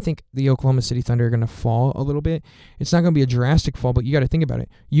the Oklahoma City Thunder are going to fall a little bit. It's not going to be a drastic fall, but you got to think about it.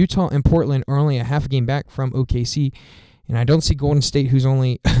 Utah and Portland are only a half game back from OKC, and I don't see Golden State, who's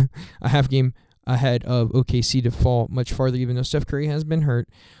only a half game ahead of OKC, to fall much farther, even though Steph Curry has been hurt.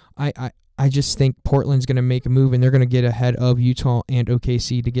 I just think Portland's going to make a move, and they're going to get ahead of Utah and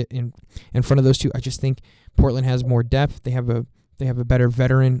OKC to get in front of those two. I just think Portland has more depth. They have a better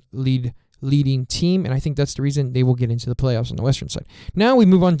veteran leading team, and I think that's the reason they will get into the playoffs on the Western side. Now we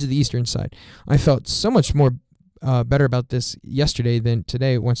move on to the Eastern side. I felt so much more better about this yesterday than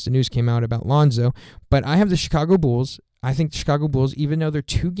today once the news came out about Lonzo, but I have the Chicago Bulls. I think the Chicago Bulls, even though they're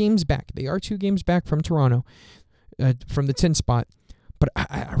 2 games back, they are 2 games back from Toronto, from the 10 spot, but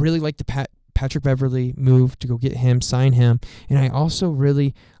I really like the Patrick Beverley move to go get him, sign him, and I also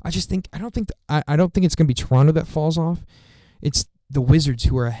really, I don't think it's going to be Toronto that falls off. It's the Wizards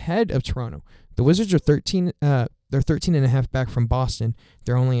who are ahead of Toronto. The Wizards are 13. They're 13 and a half back from Boston.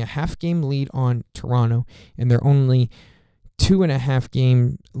 They're only a half game lead on Toronto, and they're only 2.5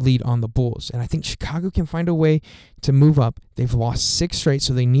 game lead on the Bulls. And I think Chicago can find a way to move up. They've lost 6 straight,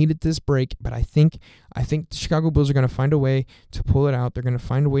 so they needed this break. But I think the Chicago Bulls are going to find a way to pull it out. They're going to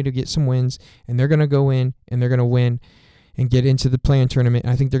find a way to get some wins, and they're going to go in and they're going to win and get into the play-in tournament.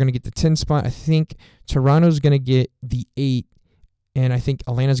 And I think they're going to get the 10 spot. I think Toronto's going to get the 8, and I think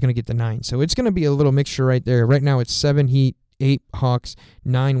Atlanta's going to get the 9. So it's going to be a little mixture right there. Right now it's 7 Heat, 8 Hawks,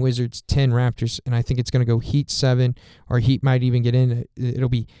 9 Wizards, 10 Raptors, and I think it's going to go Heat 7, or Heat might even get in. It'll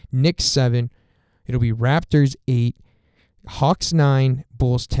be Knicks 7, it'll be Raptors 8, Hawks 9,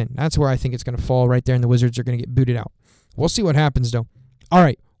 Bulls 10. That's where I think it's going to fall right there, and the Wizards are going to get booted out. We'll see what happens, though. All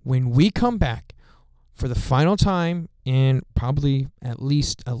right, when we come back for the final time in probably at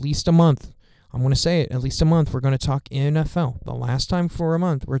least a month, I'm going to say it, at least a month, we're going to talk NFL. The last time for a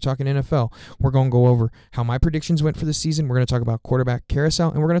month, we're talking NFL. We're going to go over how my predictions went for the season. We're going to talk about quarterback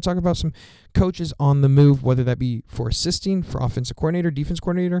carousel, and we're going to talk about some coaches on the move, whether that be for assisting, for offensive coordinator, defense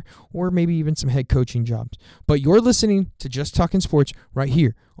coordinator, or maybe even some head coaching jobs. But you're listening to Just Talking Sports right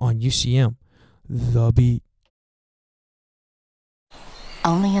here on UCM, The Beat.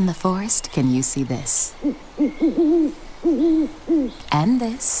 Only in the forest can you see this. And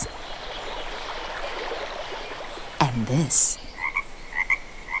this. And this.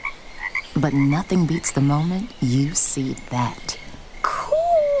 But nothing beats the moment you see that.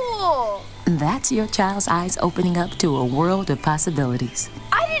 Cool! That's your child's eyes opening up to a world of possibilities.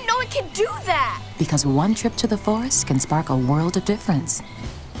 I didn't know it could do that! Because one trip to the forest can spark a world of difference.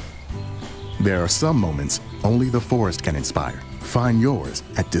 There are some moments only the forest can inspire. Find yours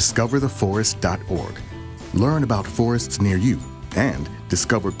at discovertheforest.org. Learn about forests near you and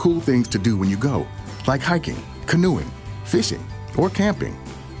discover cool things to do when you go, like hiking, canoeing, fishing, or camping.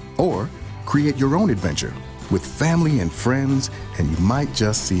 Or create your own adventure with family and friends, and you might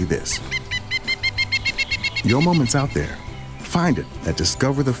just see this. Your moment's out there. Find it at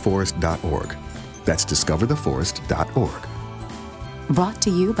discovertheforest.org. That's discovertheforest.org. Brought to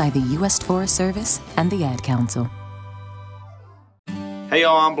you by the U.S. Forest Service and the Ad Council. Hey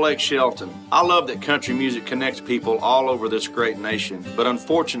y'all, I'm Blake Shelton. I love that country music connects people all over this great nation, but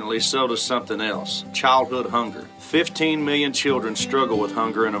unfortunately so does something else, childhood hunger. 15 million children struggle with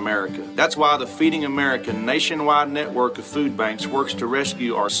hunger in America. That's why the Feeding America nationwide network of food banks works to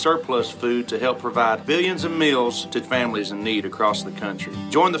rescue our surplus food to help provide billions of meals to families in need across the country.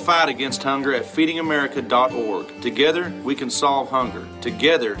 Join the fight against hunger at feedingamerica.org. Together, we can solve hunger.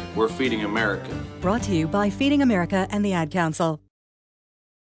 Together, we're Feeding America. Brought to you by Feeding America and the Ad Council.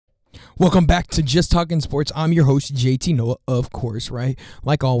 Welcome back to Just Talking Sports. I'm your host, JT Noah, of course, right?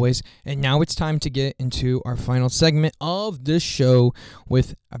 Like always. And now it's time to get into our final segment of the show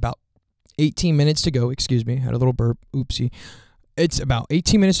with about 18 minutes to go. Excuse me, had a little burp. Oopsie. It's about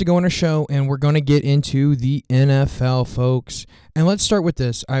 18 minutes to go on our show, and we're going to get into the NFL, folks. And let's start with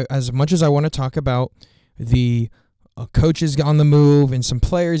this. As much as I want to talk about the coaches on the move and some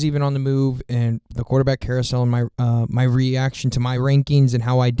players even on the move and the quarterback carousel and my reaction to my rankings and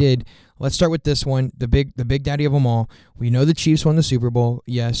how I did. Let's start with this one, the big daddy of them all. We know the Chiefs won the Super Bowl.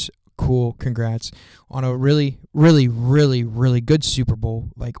 Yes, cool, congrats on a really, really, really, really good Super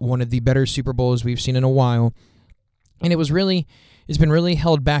Bowl, like one of the better Super Bowls we've seen in a while. And it's been really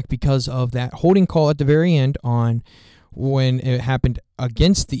held back because of that holding call at the very end on when it happened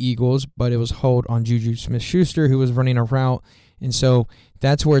against the Eagles, but it was held on Juju Smith-Schuster, who was running a route. And so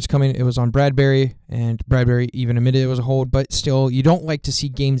that's where it's coming. It was on Bradbury, and Bradbury even admitted it was a hold. But still, you don't like to see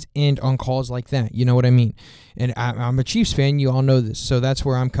games end on calls like that. You know what I mean? And I'm a Chiefs fan. You all know this. So that's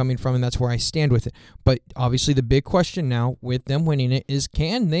where I'm coming from, and that's where I stand with it. But obviously the big question now with them winning it is,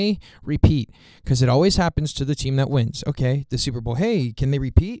 can they repeat? Because it always happens to the team that wins. Okay, the Super Bowl. Hey, can they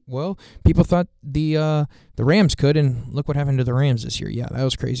repeat? Well, people thought the Rams could, and look what happened to the Rams this year. Yeah, that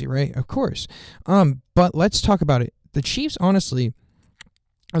was crazy, right? Of course. But let's talk about it. The Chiefs, honestly,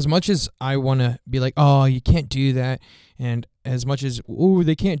 as much as I want to be like, oh, you can't do that, and as much as, oh,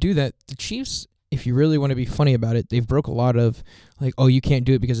 they can't do that, the Chiefs, if you really want to be funny about it, they've broke a lot of, like, oh, you can't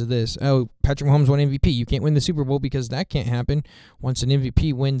do it because of this. Oh, Patrick Mahomes won MVP. You can't win the Super Bowl because that can't happen. Once an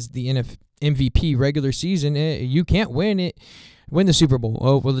MVP wins the MVP regular season, you can't win the Super Bowl.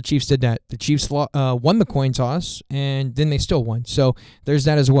 Oh, well, the Chiefs did that. The Chiefs won the coin toss, and then they still won. So there's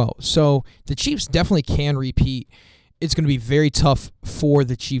that as well. So the Chiefs definitely can repeat. It's going to be very tough for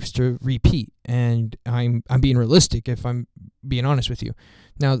the Chiefs to repeat, and I'm being realistic if I'm being honest with you.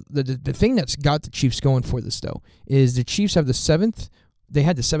 Now, the thing that's got the Chiefs going for this, though, is the Chiefs have they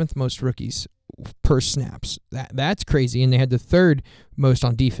had the seventh most rookies per snaps. That's crazy, and they had the third most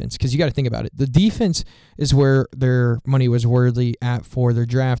on defense, because you got to think about it. The defense is where their money was worthy at for their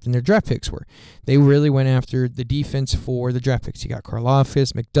draft, and their draft picks were. They really went after the defense for the draft picks. You got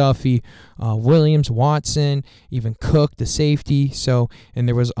Karlaftis, McDuffie, Williams, Watson, even Cook, the safety. So, and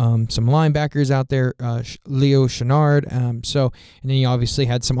there was some linebackers out there, Leo Chenard. And then you obviously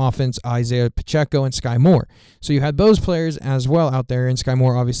had some offense, Isaiah Pacheco and Sky Moore. So you had those players as well out there, and Sky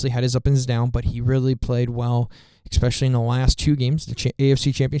Moore obviously had his up and his down, but he really played well, especially in the last two games, the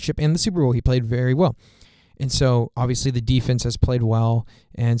AFC Championship and the Super Bowl. He played very well. And so, obviously, the defense has played well.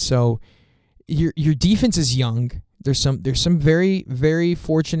 And so, your defense is young. There's some very, very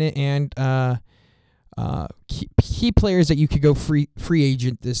fortunate and key players that you could go free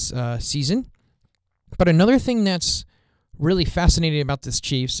agent this season. But another thing that's really fascinating about this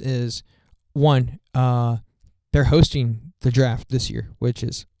Chiefs is, one, they're hosting the draft this year, which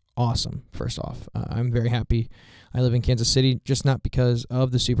is awesome, first off. I'm very happy I live in Kansas City, just not because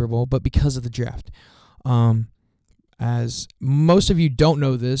of the Super Bowl, but because of the draft. As most of you don't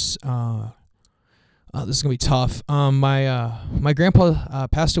know this, this is going to be tough. My grandpa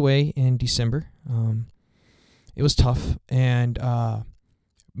passed away in December. It was tough, and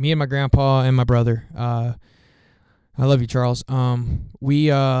me and my grandpa and my brother, I love you, Charles,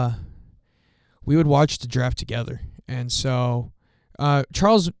 we would watch the draft together. And so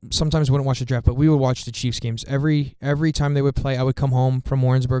Charles sometimes wouldn't watch the draft, but we would watch the Chiefs games. Every time they would play, I would come home from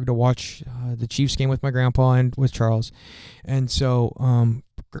Warrensburg to watch the Chiefs game with my grandpa and with Charles. And so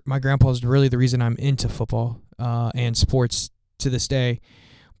my grandpa is really the reason I'm into football and sports to this day.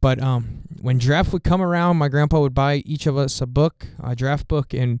 But when draft would come around, my grandpa would buy each of us a draft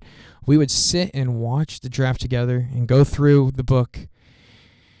book, and we would sit and watch the draft together and go through the book.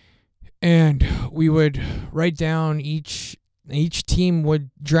 And we would write down each team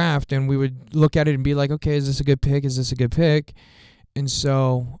would draft, and we would look at it and be like, okay, is this a good pick? Is this a good pick? And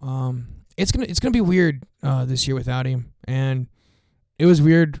so it's gonna be weird this year without him, and it was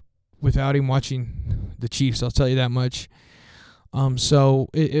weird without him watching the Chiefs. I'll tell you that much. So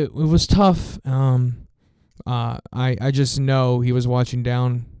it was tough. I just know he was watching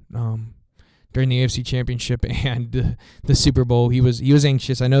down during the AFC Championship and the Super Bowl. He was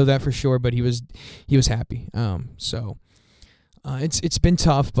anxious. I know that for sure, but he was happy. So it's been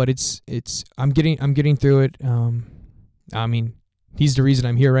tough, but I'm getting through it. I mean, he's the reason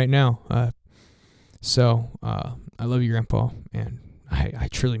I'm here right now. So I love you, Grandpa, and I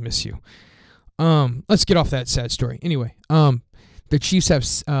truly miss you. Let's get off that sad story. Anyway, the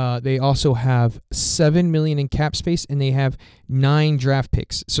Chiefs they also have $7 million in cap space, and they have 9 draft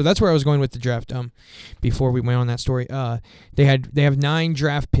picks. So that's where I was going with the draft. Before we went on that story, they have 9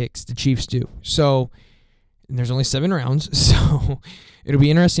 draft picks. The Chiefs do. So, and there's only 7 rounds, so it'll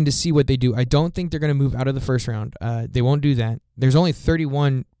be interesting to see what they do. I don't think they're going to move out of the first round. They won't do that. There's only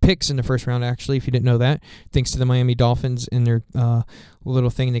 31 picks in the first round, actually, if you didn't know that, thanks to the Miami Dolphins and their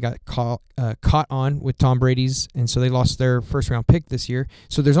little thing they got caught on with Tom Brady's, and so they lost their first-round pick this year.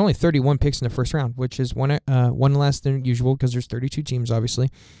 So there's only 31 picks in the first round, which is one less than usual because there's 32 teams, obviously.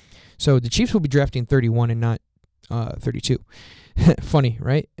 So the Chiefs will be drafting 31 and not 32. Funny,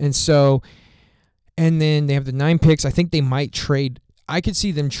 right? And then they have the 9 picks. I think they might trade. I could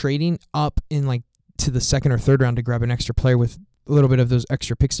see them trading up in to the second or third round to grab an extra player with a little bit of those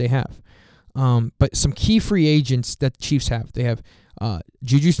extra picks they have. But some key free agents that the Chiefs have. They have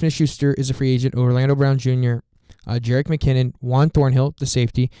Juju Smith-Schuster is a free agent, Orlando Brown Jr., Jerick McKinnon, Juan Thornhill, the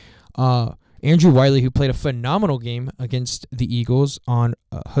safety, Andrew Wiley, who played a phenomenal game against the Eagles on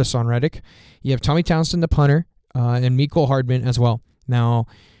Hassan Reddick. You have Tommy Townsend, the punter, and Mecole Hardman as well. Now,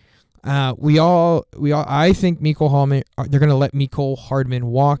 I think they're going to let Mecole Hardman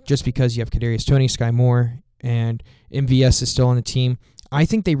walk just because you have Kadarius Toney, Sky Moore, and MVS is still on the team. I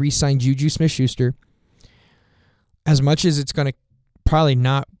think they re-signed Juju Smith-Schuster. As much as it's going to probably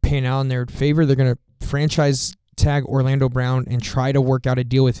not pan out in their favor, they're going to franchise tag Orlando Brown and try to work out a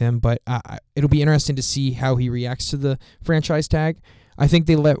deal with him, but it'll be interesting to see how he reacts to the franchise tag. I think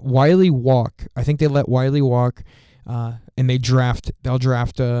they let Wiley walk. And they'll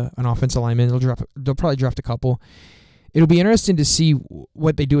draft an offensive lineman. They'll probably draft a couple. It'll be interesting to see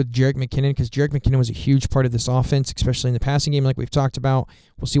what they do with Jerick McKinnon, because Jerick McKinnon was a huge part of this offense, especially in the passing game like we've talked about.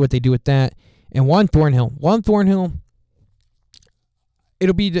 We'll see what they do with that. And Juan Thornhill,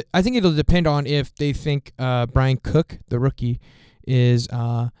 I think it'll depend on if they think Brian Cook, the rookie, is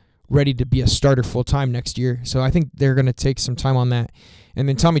ready to be a starter full-time next year. So I think they're going to take some time on that. And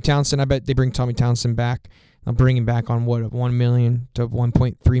then Tommy Townsend, I bet they bring Tommy Townsend back. I'll bring him back on, a $1 million to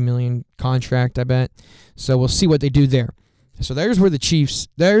 $1.3 million contract, I bet. So we'll see what they do there. So there's where the Chiefs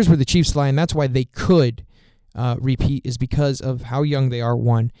lie, and that's why they could repeat, is because of how young they are,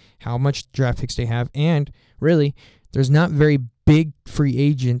 one, how much draft picks they have, and really, there's not very big free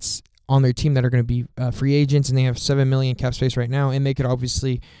agents on their team that are going to be free agents, and they have $7 million cap space right now, and they could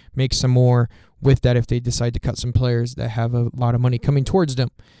obviously make some more with that if they decide to cut some players that have a lot of money coming towards them.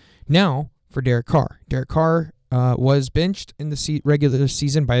 Now, for Derek Carr. Derek Carr was benched in the regular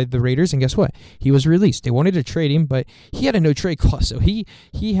season by the Raiders, and guess what? He was released. They wanted to trade him, but he had a no-trade clause, so he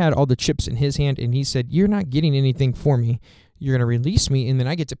had all the chips in his hand, and he said, you're not getting anything for me. You're going to release me, and then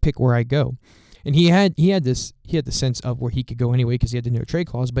I get to pick where I go. And he had the sense of where he could go anyway because he had the no-trade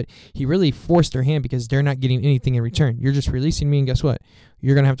clause, but he really forced their hand because they're not getting anything in return. You're just releasing me, and guess what?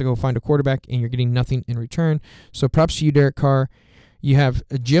 You're going to have to go find a quarterback, and you're getting nothing in return. So props to you, Derek Carr. You have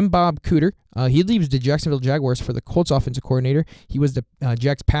Jim Bob Cooter. He leaves the Jacksonville Jaguars for the Colts offensive coordinator. He was the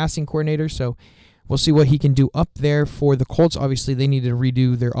Jags passing coordinator, so We'll see what he can do up there for the Colts. Obviously, they needed to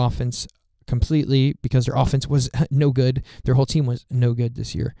redo their offense completely because their offense was no good. Their whole team was no good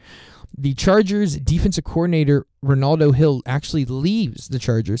this year. The Chargers defensive coordinator Ronaldo Hill actually leaves the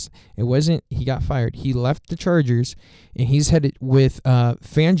Chargers. It wasn't he got fired. He left the Chargers, and he's headed with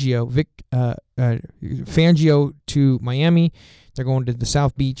Fangio to Miami. They're going to the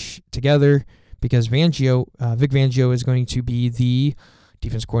South Beach together because Vic Fangio is going to be the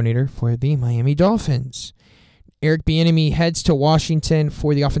defense coordinator for the Miami Dolphins. Eric Bieniemy heads to Washington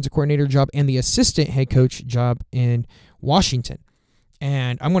for the offensive coordinator job and the assistant head coach job in Washington.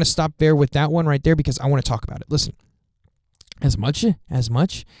 And I'm going to stop there with that one right there because I want to talk about it. Listen, as much hate as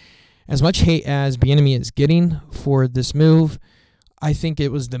Bieniemy is getting for this move, I think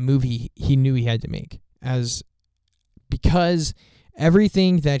it was the move he knew he had to make, because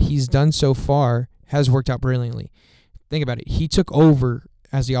everything that he's done so far has worked out brilliantly. Think about it. He took over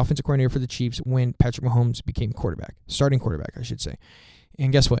as the offensive coordinator for the Chiefs when Patrick Mahomes became starting quarterback, I should say.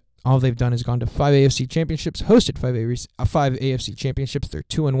 And guess what? All they've done is gone to 5 AFC championships, hosted 5 AFC championships. They're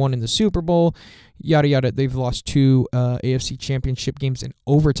 2-1 in the Super Bowl, yada, yada. They've lost 2 AFC championship games in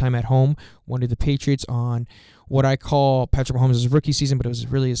overtime at home. One to the Patriots on what I call Patrick Mahomes' rookie season, but it was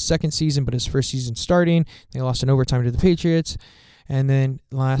really his second season, but his first season starting. They lost in overtime to the Patriots. And then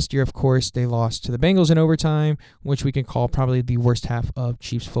last year, of course, they lost to the Bengals in overtime, which we can call probably the worst half of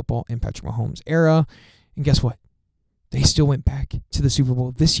Chiefs football in Patrick Mahomes' era. And guess what? They still went back to the Super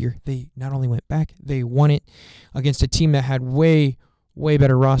Bowl this year. They not only went back, they won it against a team that had way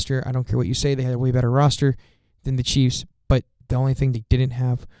better roster. I don't care what you say. They had a way better roster than the Chiefs, but the only thing they didn't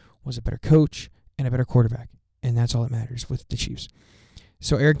have was a better coach and a better quarterback, and that's all that matters with the Chiefs.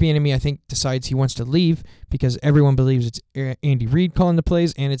 So Eric Bieniemy, I think, decides he wants to leave because everyone believes it's Andy Reid calling the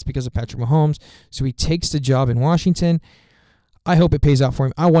plays, and it's because of Patrick Mahomes. So he takes the job in Washington. I hope it pays out for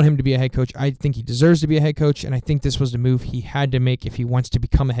him. I want him to be a head coach. I think he deserves to be a head coach, and I think this was the move he had to make if he wants to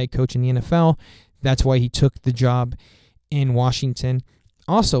become a head coach in the NFL. That's why he took the job in Washington.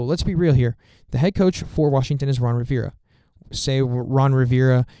 Also, let's be real here. The head coach for Washington is Ron Rivera. Say Ron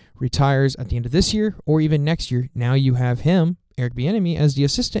Rivera retires at the end of this year or even next year. Now you have him, Eric Bieniemy, as the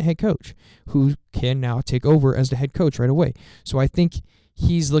assistant head coach who can now take over as the head coach right away. So I think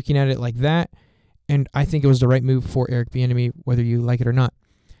he's looking at it like that. And I think it was the right move for Eric Bieniemy, whether you like it or not.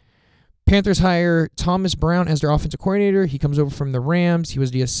 Panthers hire Thomas Brown as their offensive coordinator. He comes over from the Rams. He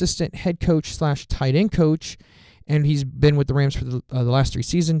was the assistant head coach / tight end coach, and he's been with the Rams for the last 3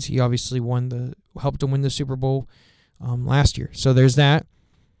 seasons. He obviously helped them win the Super Bowl last year. So there's that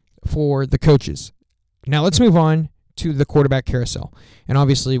for the coaches. Now let's move on to the quarterback carousel. And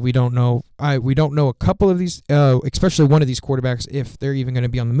obviously we don't know a couple of these, especially one of these quarterbacks, if they're even going to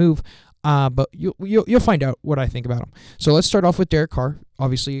be on the move. But you'll find out what I think about him. So let's start off with Derek Carr,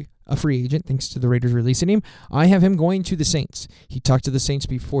 obviously a free agent thanks to the Raiders releasing him. I have him going to the Saints. He talked to the Saints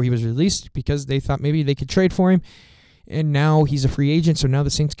before he was released because they thought maybe they could trade for him. And now he's a free agent, so now the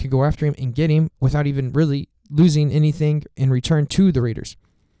Saints could go after him and get him without even really losing anything in return to the Raiders.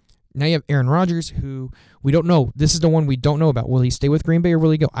 Now you have Aaron Rodgers, who we don't know. This is the one we don't know about. Will he stay with Green Bay or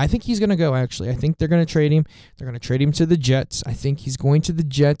will he go? I think he's going to go, actually. I think they're going to trade him. They're going to trade him to the Jets. I think he's going to the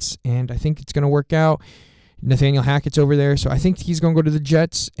Jets, and I think it's going to work out. Nathaniel Hackett's over there, so I think he's going to go to the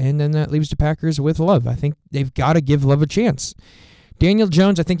Jets, and then that leaves the Packers with Love. I think they've got to give Love a chance. Daniel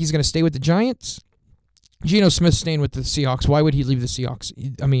Jones, I think he's going to stay with the Giants. Geno Smith's staying with the Seahawks. Why would he leave the Seahawks?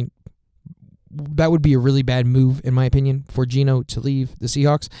 I mean, that would be a really bad move, in my opinion, for Geno to leave the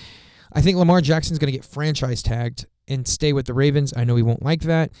Seahawks. I think Lamar Jackson's going to get franchise tagged and stay with the Ravens. I know he won't like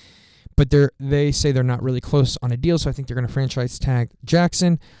that, but they say they're not really close on a deal, so I think they're going to franchise tag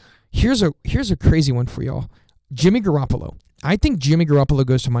Jackson. Here's a crazy one for y'all. Jimmy Garoppolo. I think Jimmy Garoppolo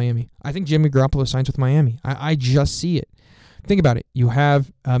goes to Miami. I think Jimmy Garoppolo signs with Miami. I just see it. Think about it. You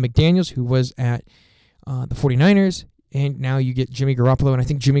have McDaniels, who was at the 49ers, and now you get Jimmy Garoppolo, and I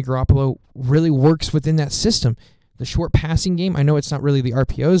think Jimmy Garoppolo really works within that system. The short passing game, I know it's not really the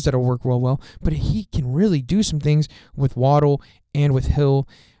RPOs that'll work well, but he can really do some things with Waddle and with Hill,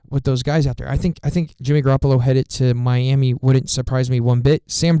 with those guys out there. I think Jimmy Garoppolo headed to Miami wouldn't surprise me one bit.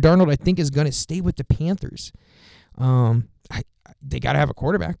 Sam Darnold, I think, is going to stay with the Panthers. They got to have a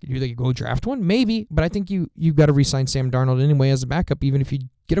quarterback. Do they go draft one? Maybe, but I think you've got to re-sign Sam Darnold anyway as a backup. Even if you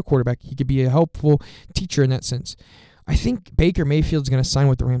get a quarterback, he could be a helpful teacher in that sense. I think Baker Mayfield's going to sign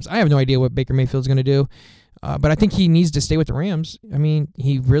with the Rams. I have no idea what Baker Mayfield's going to do. But I think he needs to stay with the Rams. I mean,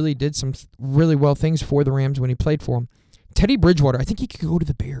 he really did some really well things for the Rams when he played for them. Teddy Bridgewater, I think he could go to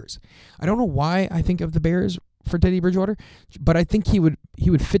the Bears. I don't know why I think of the Bears for Teddy Bridgewater, but I think he would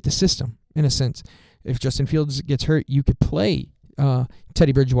fit the system in a sense. If Justin Fields gets hurt, you could play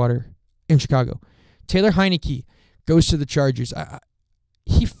Teddy Bridgewater in Chicago. Taylor Heineke goes to the Chargers.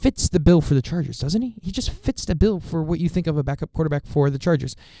 He fits the bill for the Chargers, doesn't he? He just fits the bill for what you think of a backup quarterback for the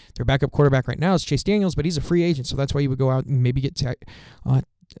Chargers. Their backup quarterback right now is Chase Daniels, but he's a free agent, so that's why you would go out and maybe get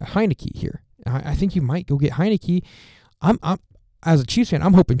Heineke here. I think you might go get Heineke. I'm as a Chiefs fan,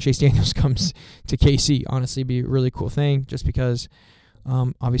 I'm hoping Chase Daniels comes to KC. Honestly, it'd be a really cool thing just because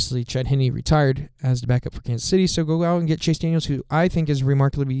obviously Chad Henne retired as the backup for Kansas City, so go out and get Chase Daniels, who I think is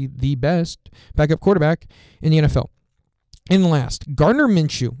remarkably the best backup quarterback in the NFL. And last, Gardner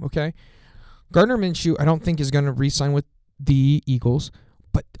Minshew, okay? Gardner Minshew, I don't think is going to re-sign with the Eagles.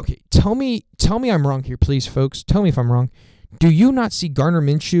 But, okay, tell me I'm wrong here, please, folks. Tell me if I'm wrong. Do you not see Gardner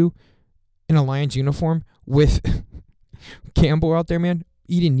Minshew in a Lions uniform with Campbell out there, man,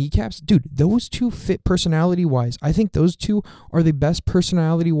 eating kneecaps? Dude, those two fit personality-wise. I think those two are the best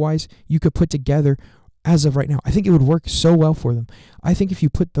personality-wise you could put together as of right now. I think it would work so well for them. I think if you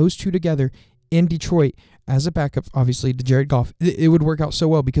put those two together in Detroit as a backup, obviously, to Jared Goff, it would work out so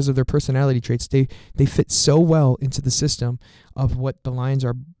well because of their personality traits. They fit so well into the system of what the Lions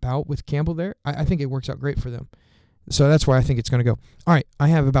are about with Campbell there. I think it works out great for them. So that's where I think it's going to go. All right, I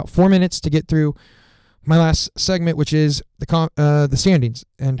have about 4 minutes to get through my last segment, which is the standings.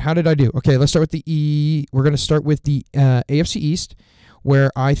 And how did I do? Okay, let's start with we're going to start with the AFC East,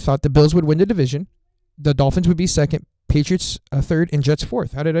 where I thought the Bills would win the division. The Dolphins would be second, Patriots third, and Jets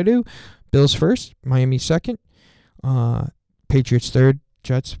fourth. How did I do? Bills first, Miami second, Patriots third,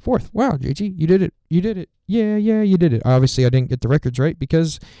 Jets fourth. Wow, JT, you did it. You did it. Yeah, you did it. Obviously, I didn't get the records right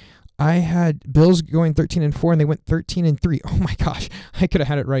because I had Bills going 13-4, and they went 13-3. Oh, my gosh. I could have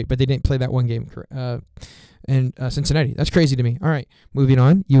had it right, but they didn't play that one game in Cincinnati. That's crazy to me. All right, moving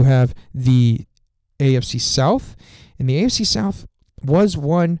on. You have the AFC South, and the AFC South was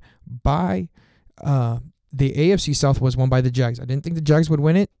won by the AFC South was won by the Jags. I didn't think the Jags would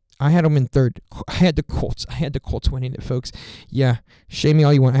win it. I had them in third. I had the Colts. Winning it, folks. Yeah, shame me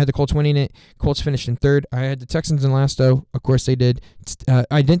all you want. I had the Colts winning it. Colts finished in third. I had the Texans in last, though. Of course, they did.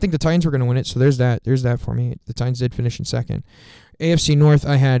 I didn't think the Titans were going to win it, so there's that. There's that for me. The Titans did finish in second. AFC North,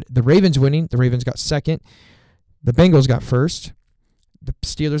 I had the Ravens winning. The Ravens got second. The Bengals got first. The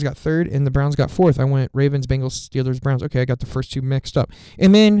Steelers got third, and the Browns got fourth. I went Ravens, Bengals, Steelers, Browns. Okay, I got the first two mixed up.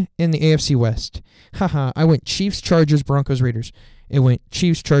 And then in the AFC West, I went Chiefs, Chargers, Broncos, Raiders. It went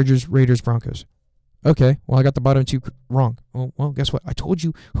Chiefs, Chargers, Raiders, Broncos. Okay, well, I got the bottom two wrong. Well, guess what? I told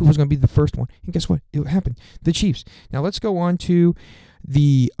you who was going to be the first one, and guess what? It happened. The Chiefs. Now, let's go on to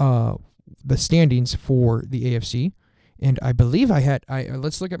the standings for the AFC. And I believe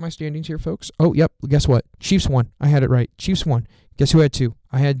let's look at my standings here, folks. Oh, yep, guess what? Chiefs won. I had it right. Chiefs won. Guess who had two?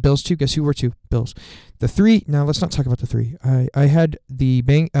 I had Bills two. Guess who were two? Bills. The three. Now let's not talk about the three. I had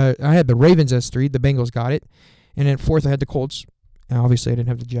the Ravens as three. The Bengals got it, and then fourth I had the Colts. Now obviously I didn't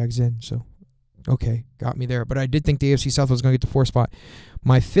have the Jags in, so okay, got me there. But I did think the AFC South was going to get the fourth spot.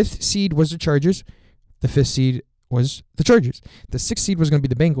 My fifth seed was the Chargers. The fifth seed was the Chargers. The sixth seed was going to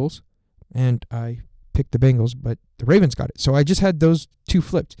be the Bengals, and I picked the Bengals, but the Ravens got it. So I just had those two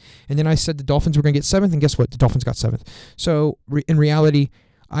flipped. And then I said the Dolphins were going to get seventh, and guess what? The Dolphins got seventh. So in reality,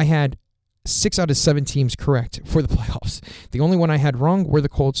 I had 6 out of 7 teams correct for the playoffs. The only one I had wrong were the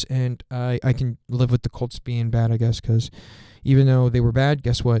Colts, and I can live with the Colts being bad, I guess, because even though they were bad,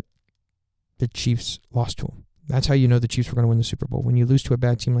 guess what? The Chiefs lost to them. That's how you know the Chiefs were going to win the Super Bowl. When you lose to a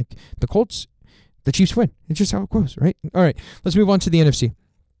bad team like the Colts, the Chiefs win. It's just how it goes, right? All right, let's move on to the NFC.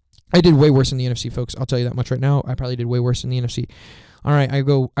 I did way worse in the NFC, folks. I'll tell you that much right now. I probably did way worse in the NFC. All right, I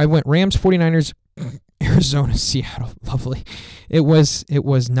went Rams, 49ers, Arizona, Seattle. Lovely. It was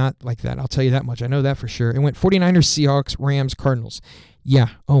not like that. I'll tell you that much. I know that for sure. It went 49ers, Seahawks, Rams, Cardinals. Yeah.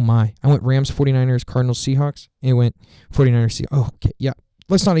 Oh, my. I went Rams, 49ers, Cardinals, Seahawks. It went 49ers, Seahawks. Oh, okay. Yeah.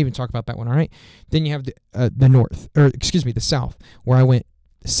 Let's not even talk about that one, all right? Then you have the South, where I went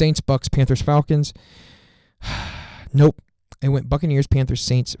Saints, Bucks, Panthers, Falcons. Nope. I went Buccaneers, Panthers,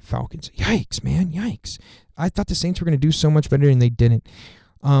 Saints, Falcons. Yikes, man. Yikes. I thought the Saints were going to do so much better, and they didn't.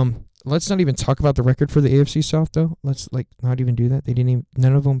 Let's not even talk about the record for the AFC South, though. Let's not even do that.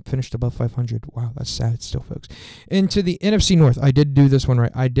 None of them finished above 500. Wow, that's sad still, folks. Into the NFC North, I did do this one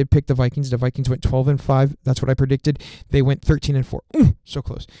right. I did pick the Vikings. The Vikings went 12-5. That's what I predicted. They went 13-4. So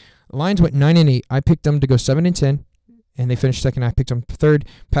close. The Lions went 9-8. I picked them to go 7-10. And they finished second. I picked them third.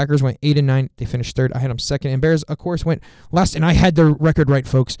 Packers went 8-9. They finished third. I had them second. And Bears, of course, went last. And I had the record right,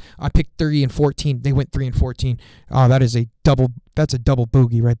 folks. I picked 3-14. They went 3-14. Oh, that's a double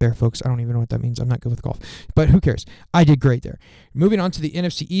bogey right there, folks. I don't even know what that means. I'm not good with golf. But who cares? I did great there. Moving on to the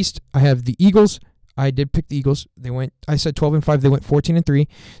NFC East, I have the Eagles. I did pick the Eagles. I said 12-5. They went 14-3.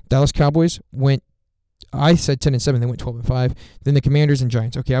 Dallas Cowboys went I said 10-7. They went 12-5. Then the Commanders and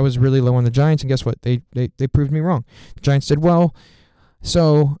Giants. Okay, I was really low on the Giants, and guess what? They proved me wrong. The Giants did well.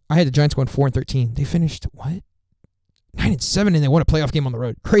 So I had the Giants going 4-13. They finished what? 9-7, and they won a playoff game on the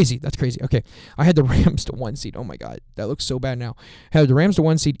road. Crazy. That's crazy. Okay. I had the Rams to 1 seed. Oh my God. That looks so bad now. I had the Rams to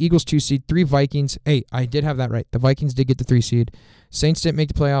 1 seed, Eagles 2 seed, 3 Vikings. Hey, I did have that right. The Vikings did get the 3 seed. Saints didn't make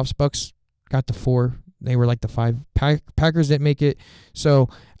the playoffs. Bucks got the 4. They were like the 5. Packers didn't make it. So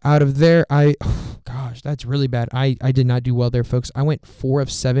out of there, gosh, that's really bad. I did not do well there, folks. I went 4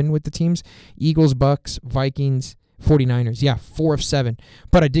 of 7 with the teams. Eagles, Bucks, Vikings, 49ers. Yeah, 4 of 7.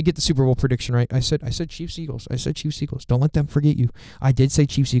 But I did get the Super Bowl prediction right. I said Chiefs Eagles. I said Chiefs Eagles. Don't let them forget you. I did say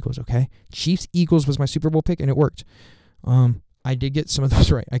Chiefs Eagles, okay? Chiefs Eagles was my Super Bowl pick, and it worked. I did get some of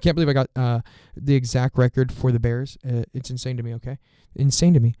those right. I can't believe I got the exact record for the Bears. It's insane to me, okay?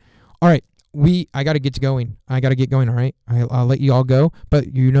 Insane to me. All right. I got to get going. I got to get going, all right? I'll let you all go,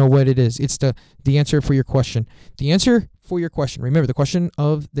 but you know what it is. It's the answer for your question. The answer for your question. Remember, the question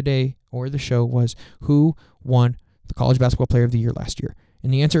of the day or the show was, who won the College Basketball Player of the Year last year?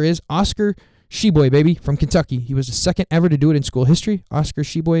 And the answer is Oscar Tshiebwe, baby, from Kentucky. He was the second ever to do it in school history. Oscar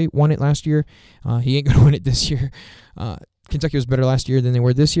Tshiebwe won it last year. He ain't going to win it this year. Kentucky was better last year than they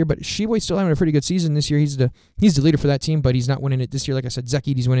were this year, but Tshiebwe's still having a pretty good season this year. He's the leader for that team, but he's not winning it this year. Like I said, Zach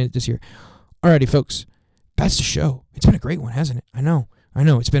Edey's winning it this year. Alrighty, folks. That's the show. It's been a great one, hasn't it? I know.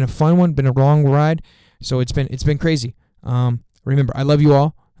 It's been a fun one, been a long ride. So it's been crazy. Remember, I love you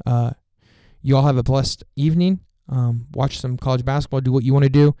all. You all have a blessed evening. Watch some college basketball. Do what you want to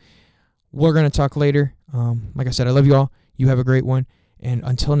do. We're going to talk later. Like I said, I love you all. You have a great one. And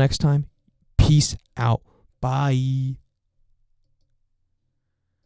until next time, peace out. Bye.